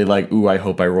literally like, ooh, I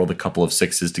hope I rolled a couple of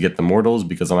 6s to get the mortals,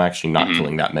 because I'm actually not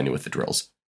killing that many with the drills.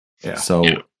 Yeah.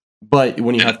 So, but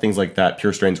when you have things like that,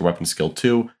 Purestrain's weapon skill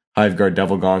 2, Hive Guard,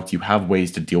 Devil Gaunt, you have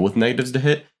ways to deal with negatives to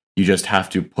hit. You just have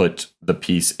to put the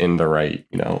piece in the right,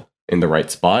 in the right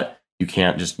spot. You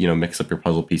can't just, mix up your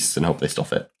puzzle pieces and hope they still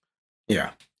fit.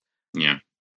 Yeah. Yeah.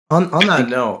 On that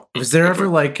note, was there ever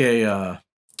like a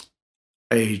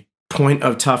point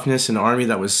of toughness in army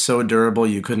that was so durable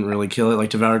you couldn't really kill it? Like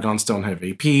Devour Gaunts don't have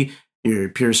AP. Your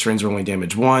Purestrains are only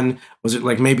damage 1. Was it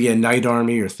like maybe a Night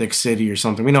Army or Thick City or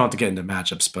something? We don't have to get into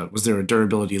matchups, but was there a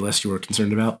durability list you were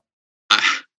concerned about?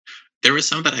 There was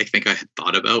some that I think I had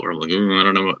thought about, or I'm like, I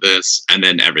don't know about this, and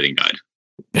then everything died.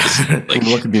 Like,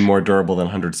 what could be more durable than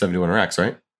 171 racks,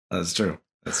 right? That's true.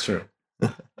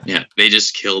 Yeah, they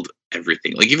just killed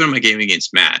everything. Like even in my game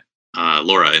against Matt,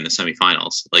 Laura in the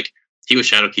semifinals, like he was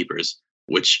Shadowkeepers,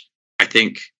 which I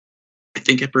think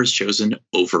Emperor's Chosen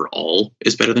overall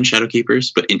is better than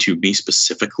Shadowkeepers, but into me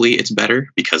specifically, it's better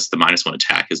because the -1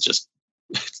 attack is just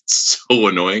so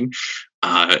annoying.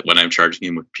 When I'm charging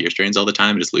him with Purestrains all the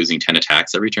time, just losing 10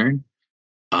 attacks every turn.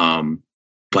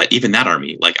 But even that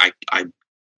army, like I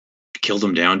killed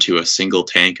him down to a single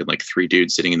tank and like 3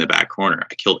 dudes sitting in the back corner.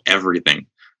 I killed everything.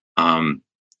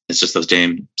 It's just those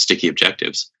damn sticky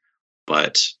objectives.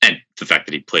 And the fact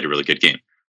that he played a really good game.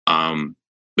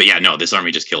 But yeah, no, this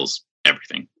army just kills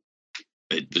everything.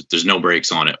 There's no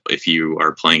breaks on it if you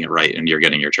are playing it right and you're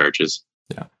getting your charges.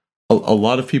 Yeah. A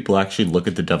lot of people actually look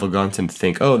at the Devil Gaunts and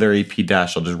think, oh, they're AP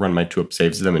dash. I'll just run my 2-up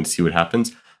saves to them and see what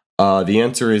happens. The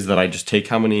answer is that I just take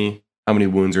how many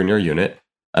wounds are in your unit,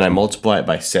 and I multiply it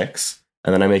by 6,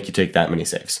 and then I make you take that many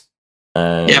saves.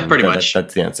 Yeah, pretty much.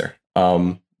 That's the answer.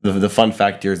 The fun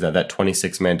fact here is that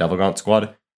 26-man Devil Gaunt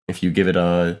squad, if you give it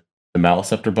the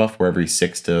Maleceptor buff, where every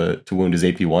 6 to wound is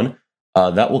AP 1,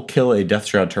 that will kill a Death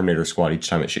Shroud Terminator squad each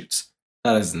time it shoots.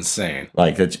 That is insane.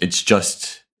 Like,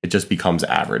 it just becomes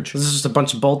average. This is just a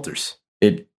bunch of bolters.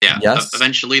 Yes.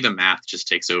 Eventually the math just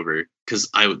takes over. Because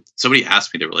somebody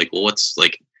asked me, they were like, well, what's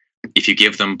like, if you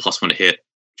give them +1 to hit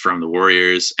from the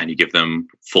Warriors, and you give them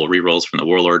full rerolls from the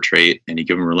Warlord trait, and you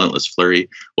give them Relentless Flurry,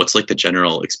 what's like the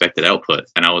general expected output?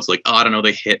 And I was like, oh, I don't know,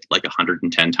 they hit like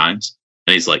 110 times.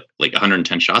 And he's like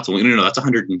 110 shots? I'm like, no, that's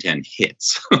 110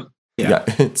 hits. Yeah,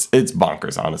 it's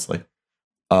bonkers, honestly.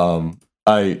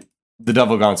 The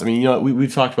Devil Gaunts, I mean,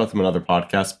 we've talked about them in other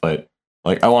podcasts, but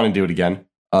like I want to do it again.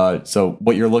 So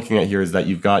what you're looking at here is that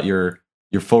you've got your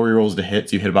full rerolls to hit,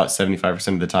 so you hit about 75%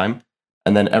 of the time,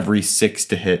 and then every 6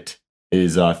 to hit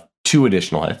is 2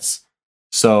 additional hits.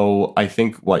 So I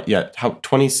think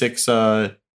 26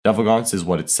 Devil Gaunts is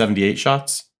it's 78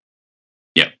 shots?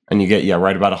 Yeah. And you get,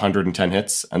 right about 110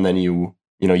 hits, and then you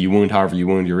wound however you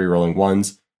wound, you're rerolling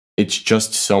ones. It's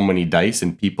just so many dice,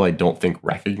 and people I don't think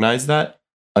recognize that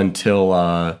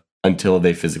until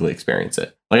they physically experience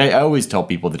it. Like I always tell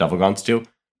people the Devil Gaunts do.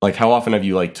 Like, how often have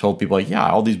you told people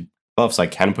all these buffs I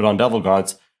can put on Devil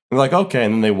Gaunts? And they're like, okay,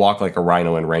 and then they walk like a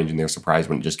rhino in range, and they're surprised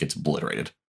when it just gets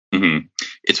obliterated. Mm-hmm.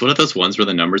 It's one of those ones where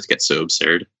the numbers get so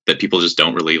absurd that people just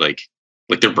don't really like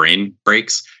their brain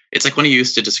breaks. It's like when you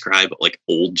used to describe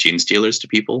old Genestealers to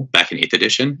people back in 8th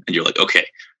edition, and you're like, okay,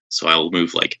 so I'll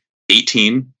move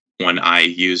 18 when I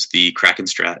use the Kraken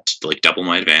strat to double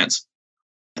my advance,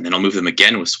 and then I'll move them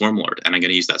again with Swarmlord, and I'm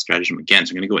going to use that stratagem again,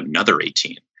 so I'm going to go another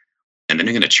 18, and then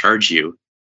I'm going to charge you,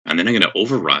 and then I'm going to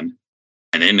overrun,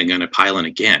 and then I'm going to pile in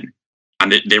again.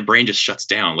 And their brain just shuts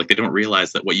down. They don't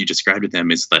realize that what you described to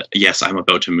them is that, yes, I'm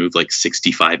about to move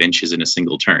 65 inches in a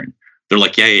single turn. They're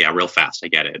like, yeah, real fast. I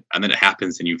get it. And then it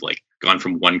happens, and you've gone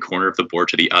from one corner of the board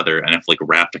to the other, and have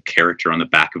wrapped a character on the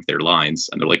back of their lines.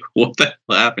 And they're like, what the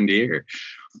hell happened here?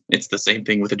 It's the same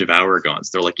thing with the Devourer Gaunts.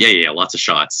 They're like, yeah, lots of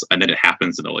shots. And then it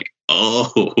happens, and they're like,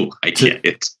 oh, I get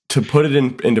it. To put it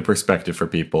into perspective for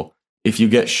people, if you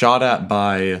get shot at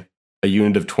by a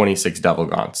unit of 26 Devil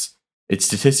Gaunts, it's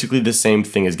statistically the same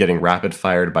thing as getting rapid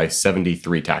fired by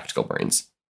 73 Tactical Marines.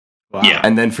 Wow. Yeah.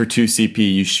 And then for 2 CP,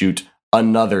 you shoot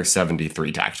another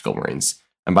 73 Tactical Marines.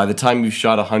 And by the time you've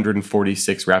shot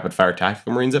 146 rapid fire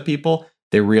Tactical Marines at people,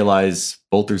 they realize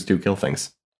bolters do kill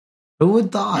things. Who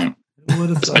would thought? Who would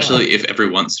have Especially if every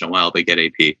once in a while they get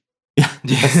AP.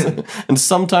 Yeah. And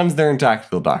sometimes they're in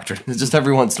Tactical Doctrine. It's just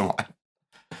every once in a while.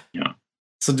 Yeah.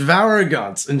 So Devourer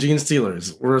Gaunts and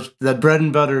Genestealers were the bread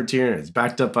and butter Tyranids,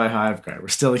 backed up by Hive Guy. We're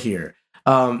still here.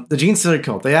 The Genestealer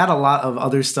cult, they add a lot of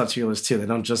other stuff to your list too. They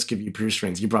don't just give you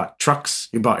Purestrains. You brought trucks,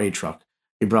 you brought a truck,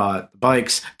 you brought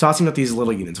bikes. Talking about these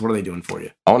little units, what are they doing for you?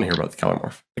 I want to hear about the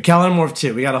Kelermorph. The Kelermorph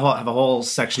too. We got to have a whole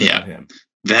section about him.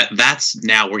 That's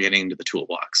now we're getting into the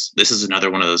toolbox. This is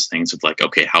another one of those things of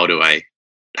okay, how do I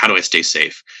stay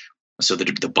safe? So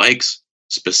the bikes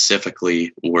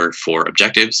specifically were for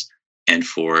objectives and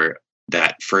for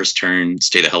that first turn,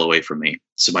 stay the hell away from me.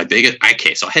 So so I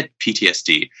had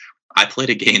PTSD. I played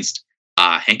against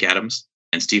Hank Adams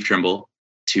and Steve Trimble,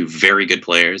 two very good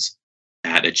players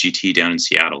at a GT down in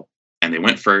Seattle. And they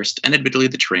went first, and admittedly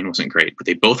the terrain wasn't great, but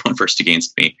they both went first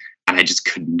against me, and I just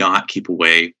could not keep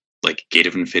away Gate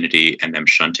of Infinity and them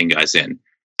shunting guys in.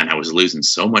 And I was losing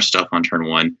so much stuff on turn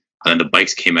one, and then the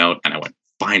bikes came out, and I went,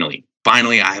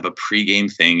 finally, I have a pre-game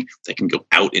thing that can go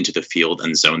out into the field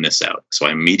and zone this out. So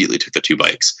I immediately took the 2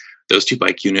 bikes. Those 2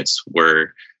 bike units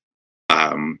were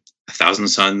 1,000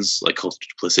 Suns, Cult of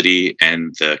Duplicity,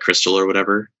 and the Crystal or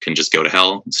whatever can just go to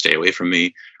hell and stay away from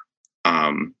me.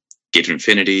 Gate of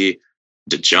Infinity,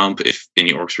 to jump if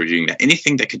any orcs were doing that.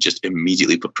 Anything that could just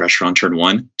immediately put pressure on turn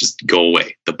one, just go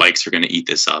away. The bikes are going to eat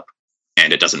this up,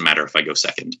 and it doesn't matter if I go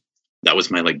second. That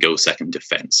was my go second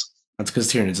defense. That's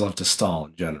because Tyranids love to stall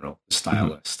in general, the style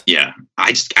list. Yeah.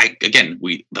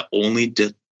 The only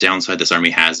downside this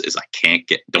army has is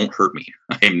don't hurt me.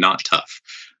 I am not tough.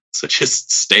 So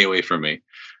just stay away from me.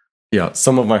 Yeah,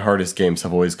 some of my hardest games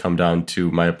have always come down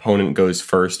to my opponent goes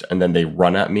first, and then they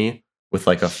run at me with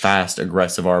a fast,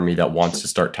 aggressive army that wants to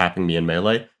start tapping me in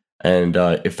melee. And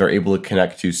if they're able to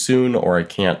connect too soon, or I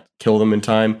can't kill them in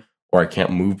time, or I can't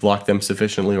move block them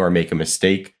sufficiently, or make a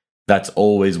mistake, that's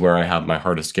always where I have my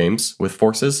hardest games with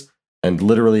forces. And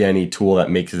literally any tool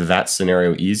that makes that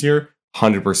scenario easier,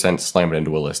 100% slam it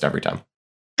into a list every time.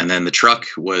 And then the truck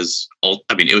was,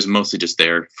 it was mostly just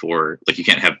there for, you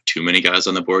can't have too many guys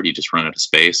on the board, you just run out of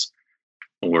space.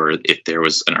 Or if there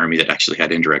was an army that actually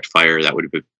had indirect fire, that would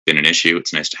have been an issue.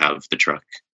 It's nice to have the truck,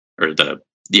 or the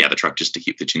truck, just to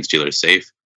keep the Genestealers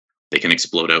safe. They can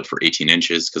explode out for 18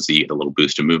 inches because they get a little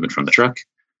boost of movement from the truck.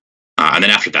 And then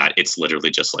after that, it's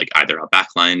literally just either a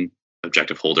backline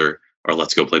objective holder, or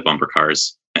let's go play bumper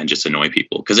cars and just annoy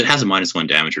people, because it has a -1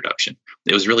 damage reduction.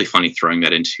 It was really funny throwing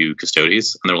that into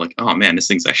Custodies, and they're like, oh man, this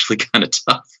thing's actually kind of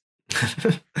tough.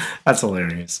 That's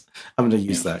hilarious. I'm going to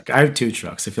use that. I have 2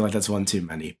 trucks. I feel like that's one too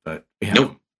many, but we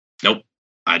have Nope.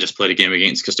 I just played a game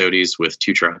against Custodies with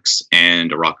 2 trucks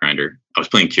and a Rock Grinder. I was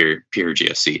playing pure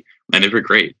GSC, and they were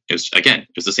great. It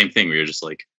was the same thing where you're just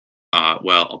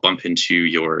I'll bump into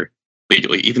your,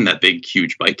 even that big,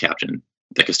 huge bike captain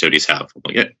that Custodies have. I'm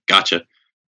like, yeah, gotcha.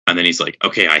 And then he's like,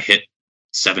 okay, I hit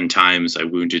 7 times. I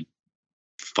wounded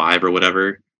 5 or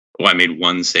whatever. Oh, I made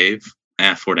 1 save.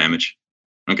 4 damage.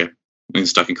 Okay. I'm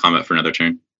stuck in combat for another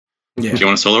turn. Yeah. Do you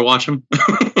want to solar watch him?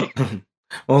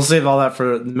 We'll save all that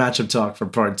for matchup talk for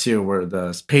part 2, where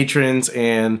the patrons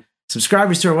and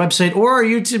subscribers to our website or our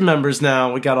YouTube members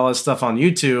now, we got all this stuff on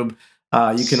YouTube.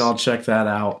 You can all check that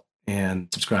out and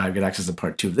subscribe, get access to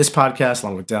part 2 of this podcast,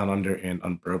 along with Down Under and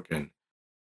Unbroken.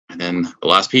 And then the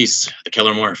last piece, the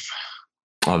Kelermorph.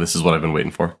 Oh, this is what I've been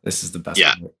waiting for. This is the best.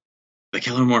 Yeah. One. The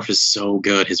Kelermorph is so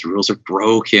good. His rules are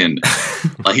broken.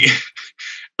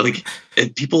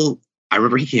 And people, I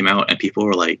remember he came out and people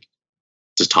were like,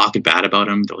 just talking bad about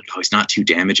him. They're like, oh, he's not too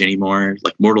damage anymore.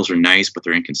 Like, mortals are nice, but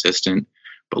they're inconsistent.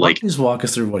 But like, just walk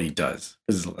us through what he does,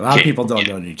 because a lot of people don't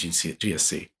know new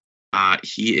GSC.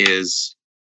 He is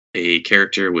a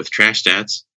character with trash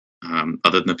stats,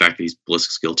 other than the fact that he's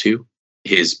ballistic skill 2.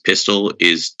 His pistol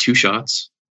is 2 shots,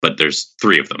 but there's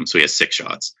 3 of them, so he has 6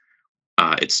 shots.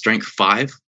 It's strength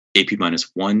 5, AP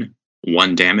 -1,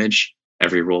 1 damage.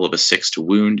 Every roll of a 6 to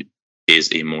wound is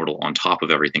a mortal on top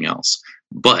of everything else.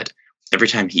 But every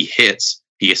time he hits,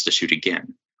 he gets to shoot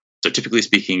again. So typically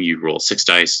speaking, you roll 6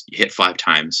 dice, you hit 5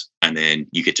 times, and then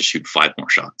you get to shoot 5 more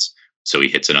shots. So he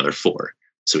hits another 4.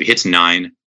 So he hits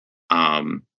 9.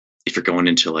 If you're going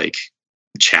into like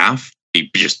chaff, he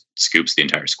just scoops the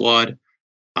entire squad.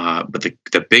 But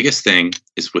the biggest thing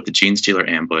is with the Genestealer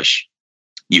ambush,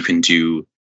 you can do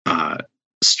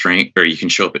strength, or you can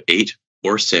show up at 8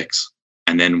 or 6.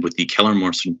 And then with the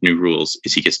Kelermorph's new rules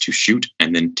is he gets to shoot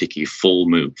and then take a full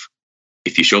move.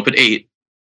 If you show up at 8, you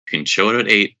can show it at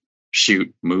 8,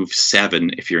 shoot, move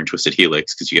 7 if you're in Twisted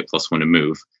Helix, because you get +1 to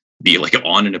move, be like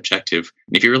on an objective.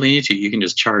 And if you really need to, you can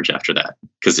just charge after that,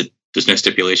 because there's no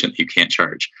stipulation that you can't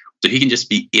charge. So he can just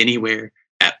be anywhere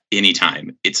at any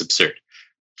time. It's absurd.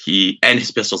 And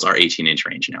his pistols are 18-inch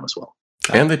range now as well.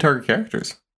 And they target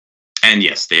characters. And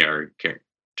yes, they are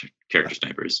character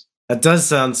snipers. That does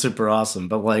sound super awesome,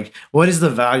 but like, what is the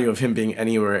value of him being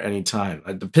anywhere at any time?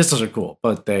 The pistols are cool,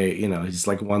 but he's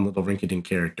like one little rinky-dink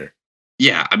character.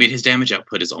 Yeah, I mean, his damage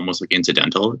output is almost like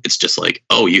incidental. It's just like,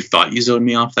 oh, you thought you zoned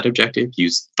me off that objective? You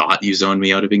thought you zoned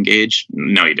me out of engage?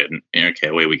 No, you didn't. Okay,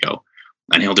 away we go.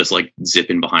 And he'll just like zip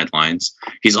in behind lines.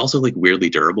 He's also like weirdly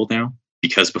durable now,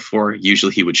 because before,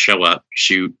 usually he would show up,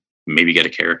 shoot, maybe get a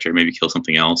character, maybe kill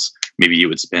something else. Maybe you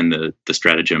would spend the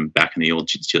stratagem back in the old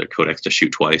Genestealer Codex to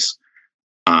shoot twice.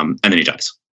 And then he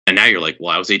dies. And now you're like,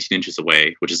 well, I was 18 inches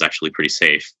away, which is actually pretty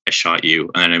safe. I shot you,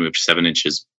 and then I moved 7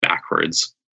 inches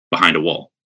backwards behind a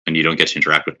wall. And you don't get to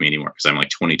interact with me anymore because I'm like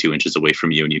 22 inches away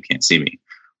from you and you can't see me.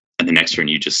 And the next turn,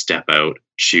 you just step out,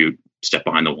 shoot, step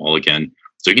behind the wall again.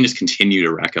 So you can just continue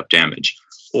to rack up damage.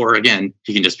 Or again,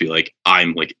 he can just be like,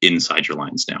 I'm like inside your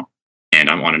lines now, and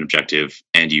I'm on an objective,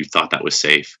 and you thought that was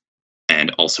safe.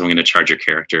 And also I'm going to charge your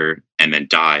character and then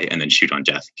die and then shoot on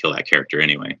death, kill that character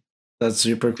anyway. That's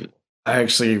super cool. I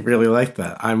actually really like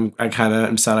that. I kind of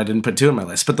am sad I didn't put 2 on my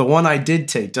list, but the one I did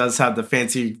take does have the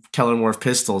fancy Kelermorph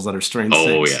pistols that are strength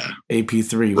 6,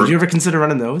 AP3. Would you ever consider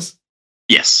running those?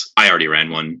 Yes, I already ran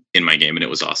one in my game and it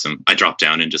was awesome. I dropped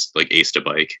down and just like aced a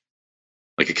bike,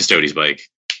 like a Custodes bike.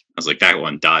 I was like, that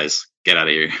one dies. Get out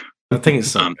of here. That thing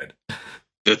is so good.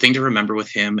 The thing to remember with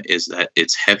him is that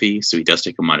it's heavy, so he does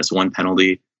take a -1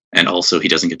 penalty, and also he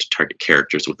doesn't get to target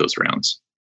characters with those rounds.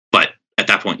 But at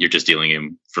that point, you're just dealing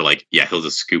him for like, yeah, he'll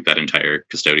just scoop that entire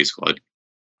Custodes squad.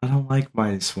 I don't like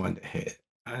 -1 to hit.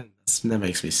 That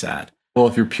makes me sad. Well,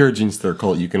 if you're pure Genestealer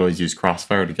cult, you can always use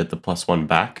Crossfire to get the +1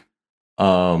 back.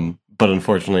 But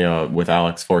unfortunately, with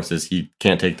Alex Forces, he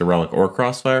can't take the Relic or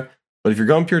Crossfire. But if you're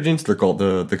going pure Genestealer cult,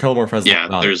 the Kelermorph has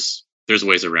there's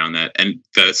ways around that. And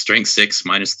the strength 6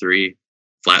 -3,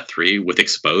 flat 3 with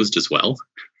exposed as well.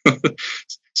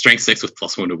 Strength 6 with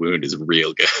 +1 to wound is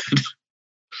real good.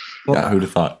 Well, yeah, who'd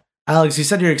have thought? Alex, you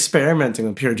said you're experimenting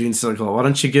with pure Genestealer cult. Why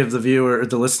don't you give the viewer or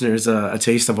the listeners a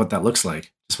taste of what that looks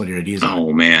like? Just what your ideas are.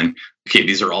 Oh, man. Okay,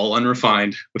 these are all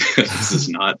unrefined. This is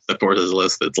not the Forces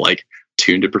list that's like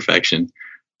tuned to perfection.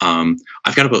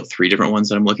 I've got about 3 different ones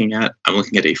that I'm looking at. I'm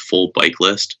looking at a full bike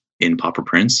list in Pauper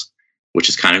Prince, which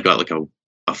has kind of got like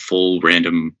a full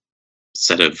random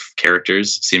set of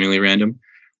characters, seemingly random.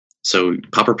 So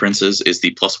Pauper Princes is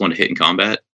the +1 to hit in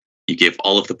combat. You give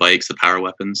all of the bikes the power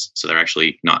weapons, so they're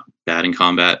actually not bad in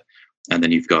combat. And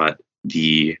then you've got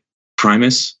the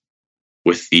Primus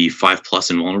with the 5+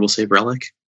 invulnerable save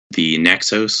relic, the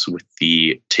Nexos with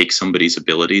the take somebody's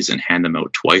abilities and hand them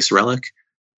out twice relic,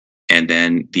 and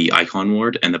then the Icon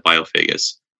Ward and the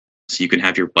Biophagus. So you can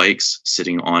have your bikes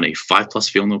sitting on a 5+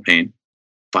 feel no pain,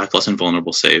 5+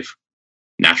 invulnerable save,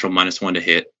 natural -1 to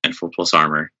hit, and 4+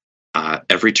 armor.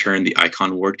 Every turn, the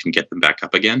Icon Ward can get them back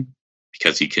up again,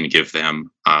 because you can give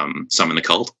them Summon the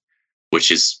Cult,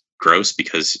 which is gross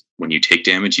because when you take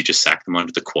damage, you just sack them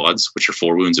onto the quads, which are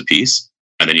 4 wounds apiece,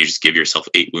 and then you just give yourself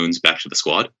 8 wounds back to the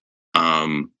squad.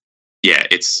 Yeah,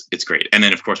 it's great. And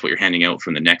then, of course, what you're handing out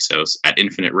from the next house at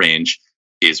infinite range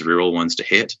is reroll ones to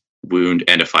hit, wound,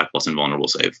 and a 5+ invulnerable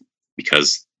save,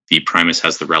 because the Primus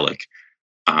has the relic.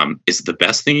 Is it the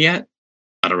best thing yet?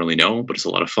 I don't really know, but it's a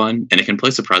lot of fun, and it can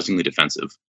play surprisingly defensive.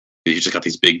 You just got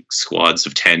these big squads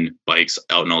of 10 bikes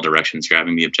out in all directions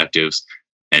grabbing the objectives,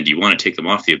 and you want to take them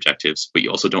off the objectives, but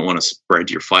you also don't want to spread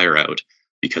your fire out,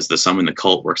 because the Summon the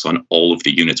Cult works on all of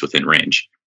the units within range.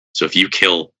 So if you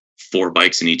kill 4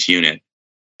 bikes in each unit,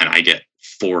 and I get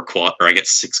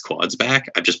 6 quads back,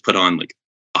 I've just put on like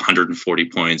 140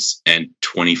 points and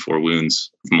 24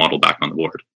 wounds of model back on the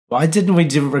board. Why didn't we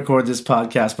record this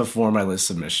podcast before my list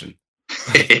submission?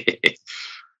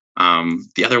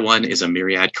 The other one is a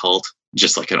Myriad Cult,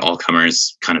 just like an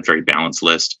all-comers kind of very balanced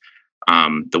list.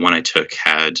 The one I took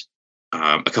had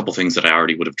a couple things that I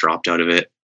already would have dropped out of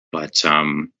it, but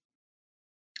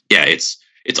yeah, it's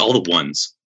all the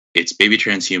ones. It's baby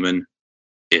transhuman.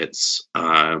 It's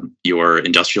your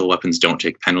industrial weapons don't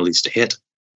take penalties to hit.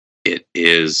 It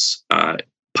is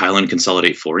pile and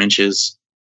consolidate 4 inches,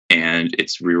 and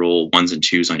it's reroll 1s and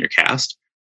 2s on your cast.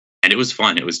 And it was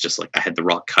fun. It was just like I had the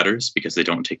rock cutters because they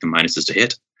don't take the minuses to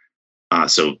hit.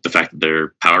 So the fact that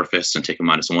they're power fists and take a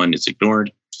 -1 is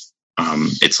ignored.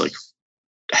 It's like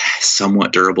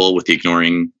somewhat durable with the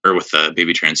ignoring or with the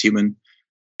baby transhuman.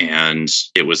 And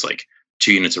it was like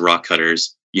 2 units of rock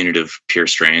cutters, unit of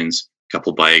Purestrains,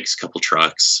 couple bikes, couple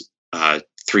trucks,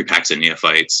 3 packs of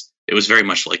neophytes. It was very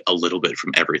much like a little bit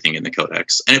from everything in the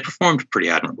codex, and it performed pretty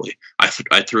admirably. I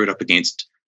threw it up against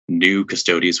new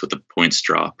custodies with the points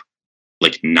drop,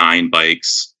 like 9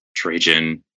 bikes,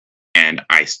 Trajan, and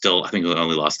I think I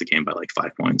only lost the game by like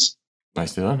 5 points.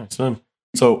 Nice done.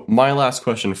 So my last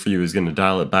question for you is going to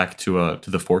dial it back to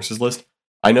the forces list.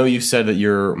 I know you said that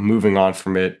you're moving on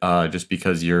from it just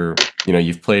because you've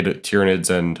played Tyranids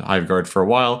and Hive for a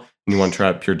while, and you want to try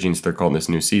out Pure Genestealer Cult in this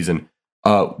new season.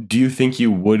 Do you think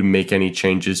you would make any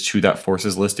changes to that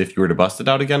forces list if you were to bust it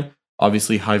out again?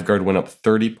 Obviously, Hive went up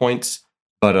 30 points,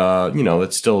 but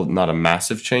it's still not a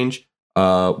massive change.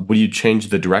 Would you change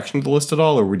the direction of the list at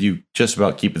all, or would you just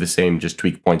about keep it the same, just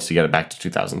tweak points to get it back to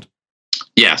 2,000?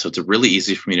 Yeah, so it's really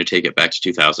easy for me to take it back to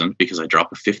 2,000 because I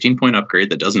drop a 15-point upgrade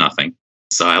that does nothing.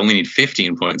 So I only need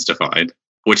 15 points to find,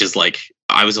 which is like,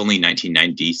 I was only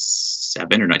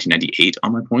 1997 or 1998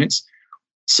 on my points.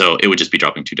 So it would just be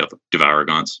dropping 2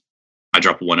 Devouragons. I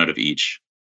drop 1 out of each,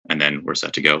 and then we're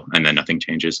set to go, and then nothing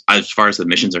changes. As far as the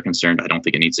missions are concerned, I don't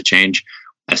think it needs to change.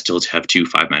 I still have 2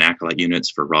 5-man Acolyte units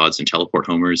for rods and teleport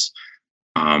homers.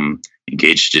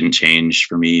 Engage didn't change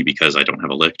for me because I don't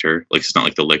have a Lictor. Like, it's not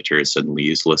like the Lictor is suddenly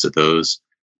useless at those.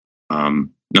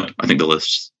 No, I think the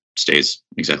list stays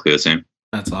exactly the same.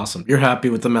 That's awesome. You're happy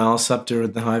with the Malice Scepter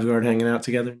and the Hive Guard hanging out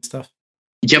together and stuff?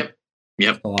 Yep.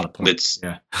 A lot of points.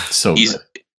 It's so easy.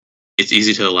 It's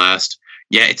easy to last.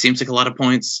 Yeah, it seems like a lot of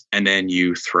points, and then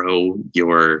you throw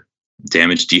your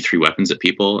damage D3 weapons at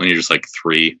people, and you're just like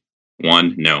 3,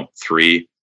 1, no, 3,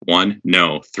 1,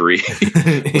 no, 3.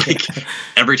 Like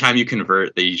every time you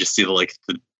convert, that you just see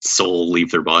the soul leave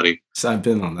their body. So I've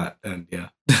been on that, and yeah,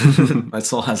 my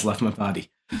soul has left my body.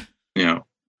 Yeah.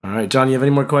 All right, John, you have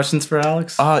any more questions for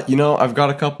Alex? I've got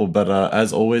a couple, but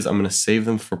as always, I'm going to save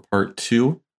them for part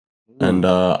 2, and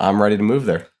I'm ready to move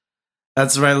there.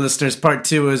 That's right, listeners. Part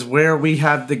 2 is where we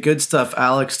have the good stuff.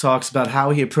 Alex talks about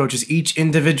how he approaches each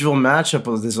individual matchup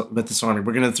with this army.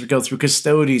 We're going to go through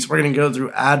Custodies. We're going to go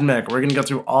through Admech. We're going to go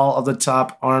through all of the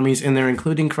top armies in there,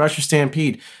 including Crusher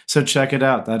Stampede. So check it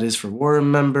out. That is for War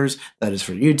Room members. That is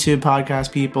for YouTube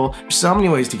podcast people. There's so many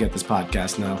ways to get this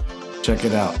podcast now. Check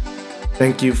it out.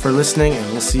 Thank you for listening,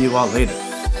 and we'll see you all later.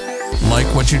 Like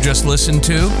what you just listened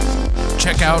to?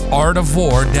 Check out Art of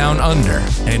War Down Under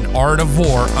and Art of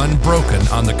War Unbroken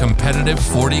on the competitive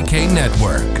 40K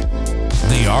network.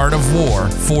 The Art of War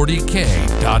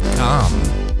 40K.com.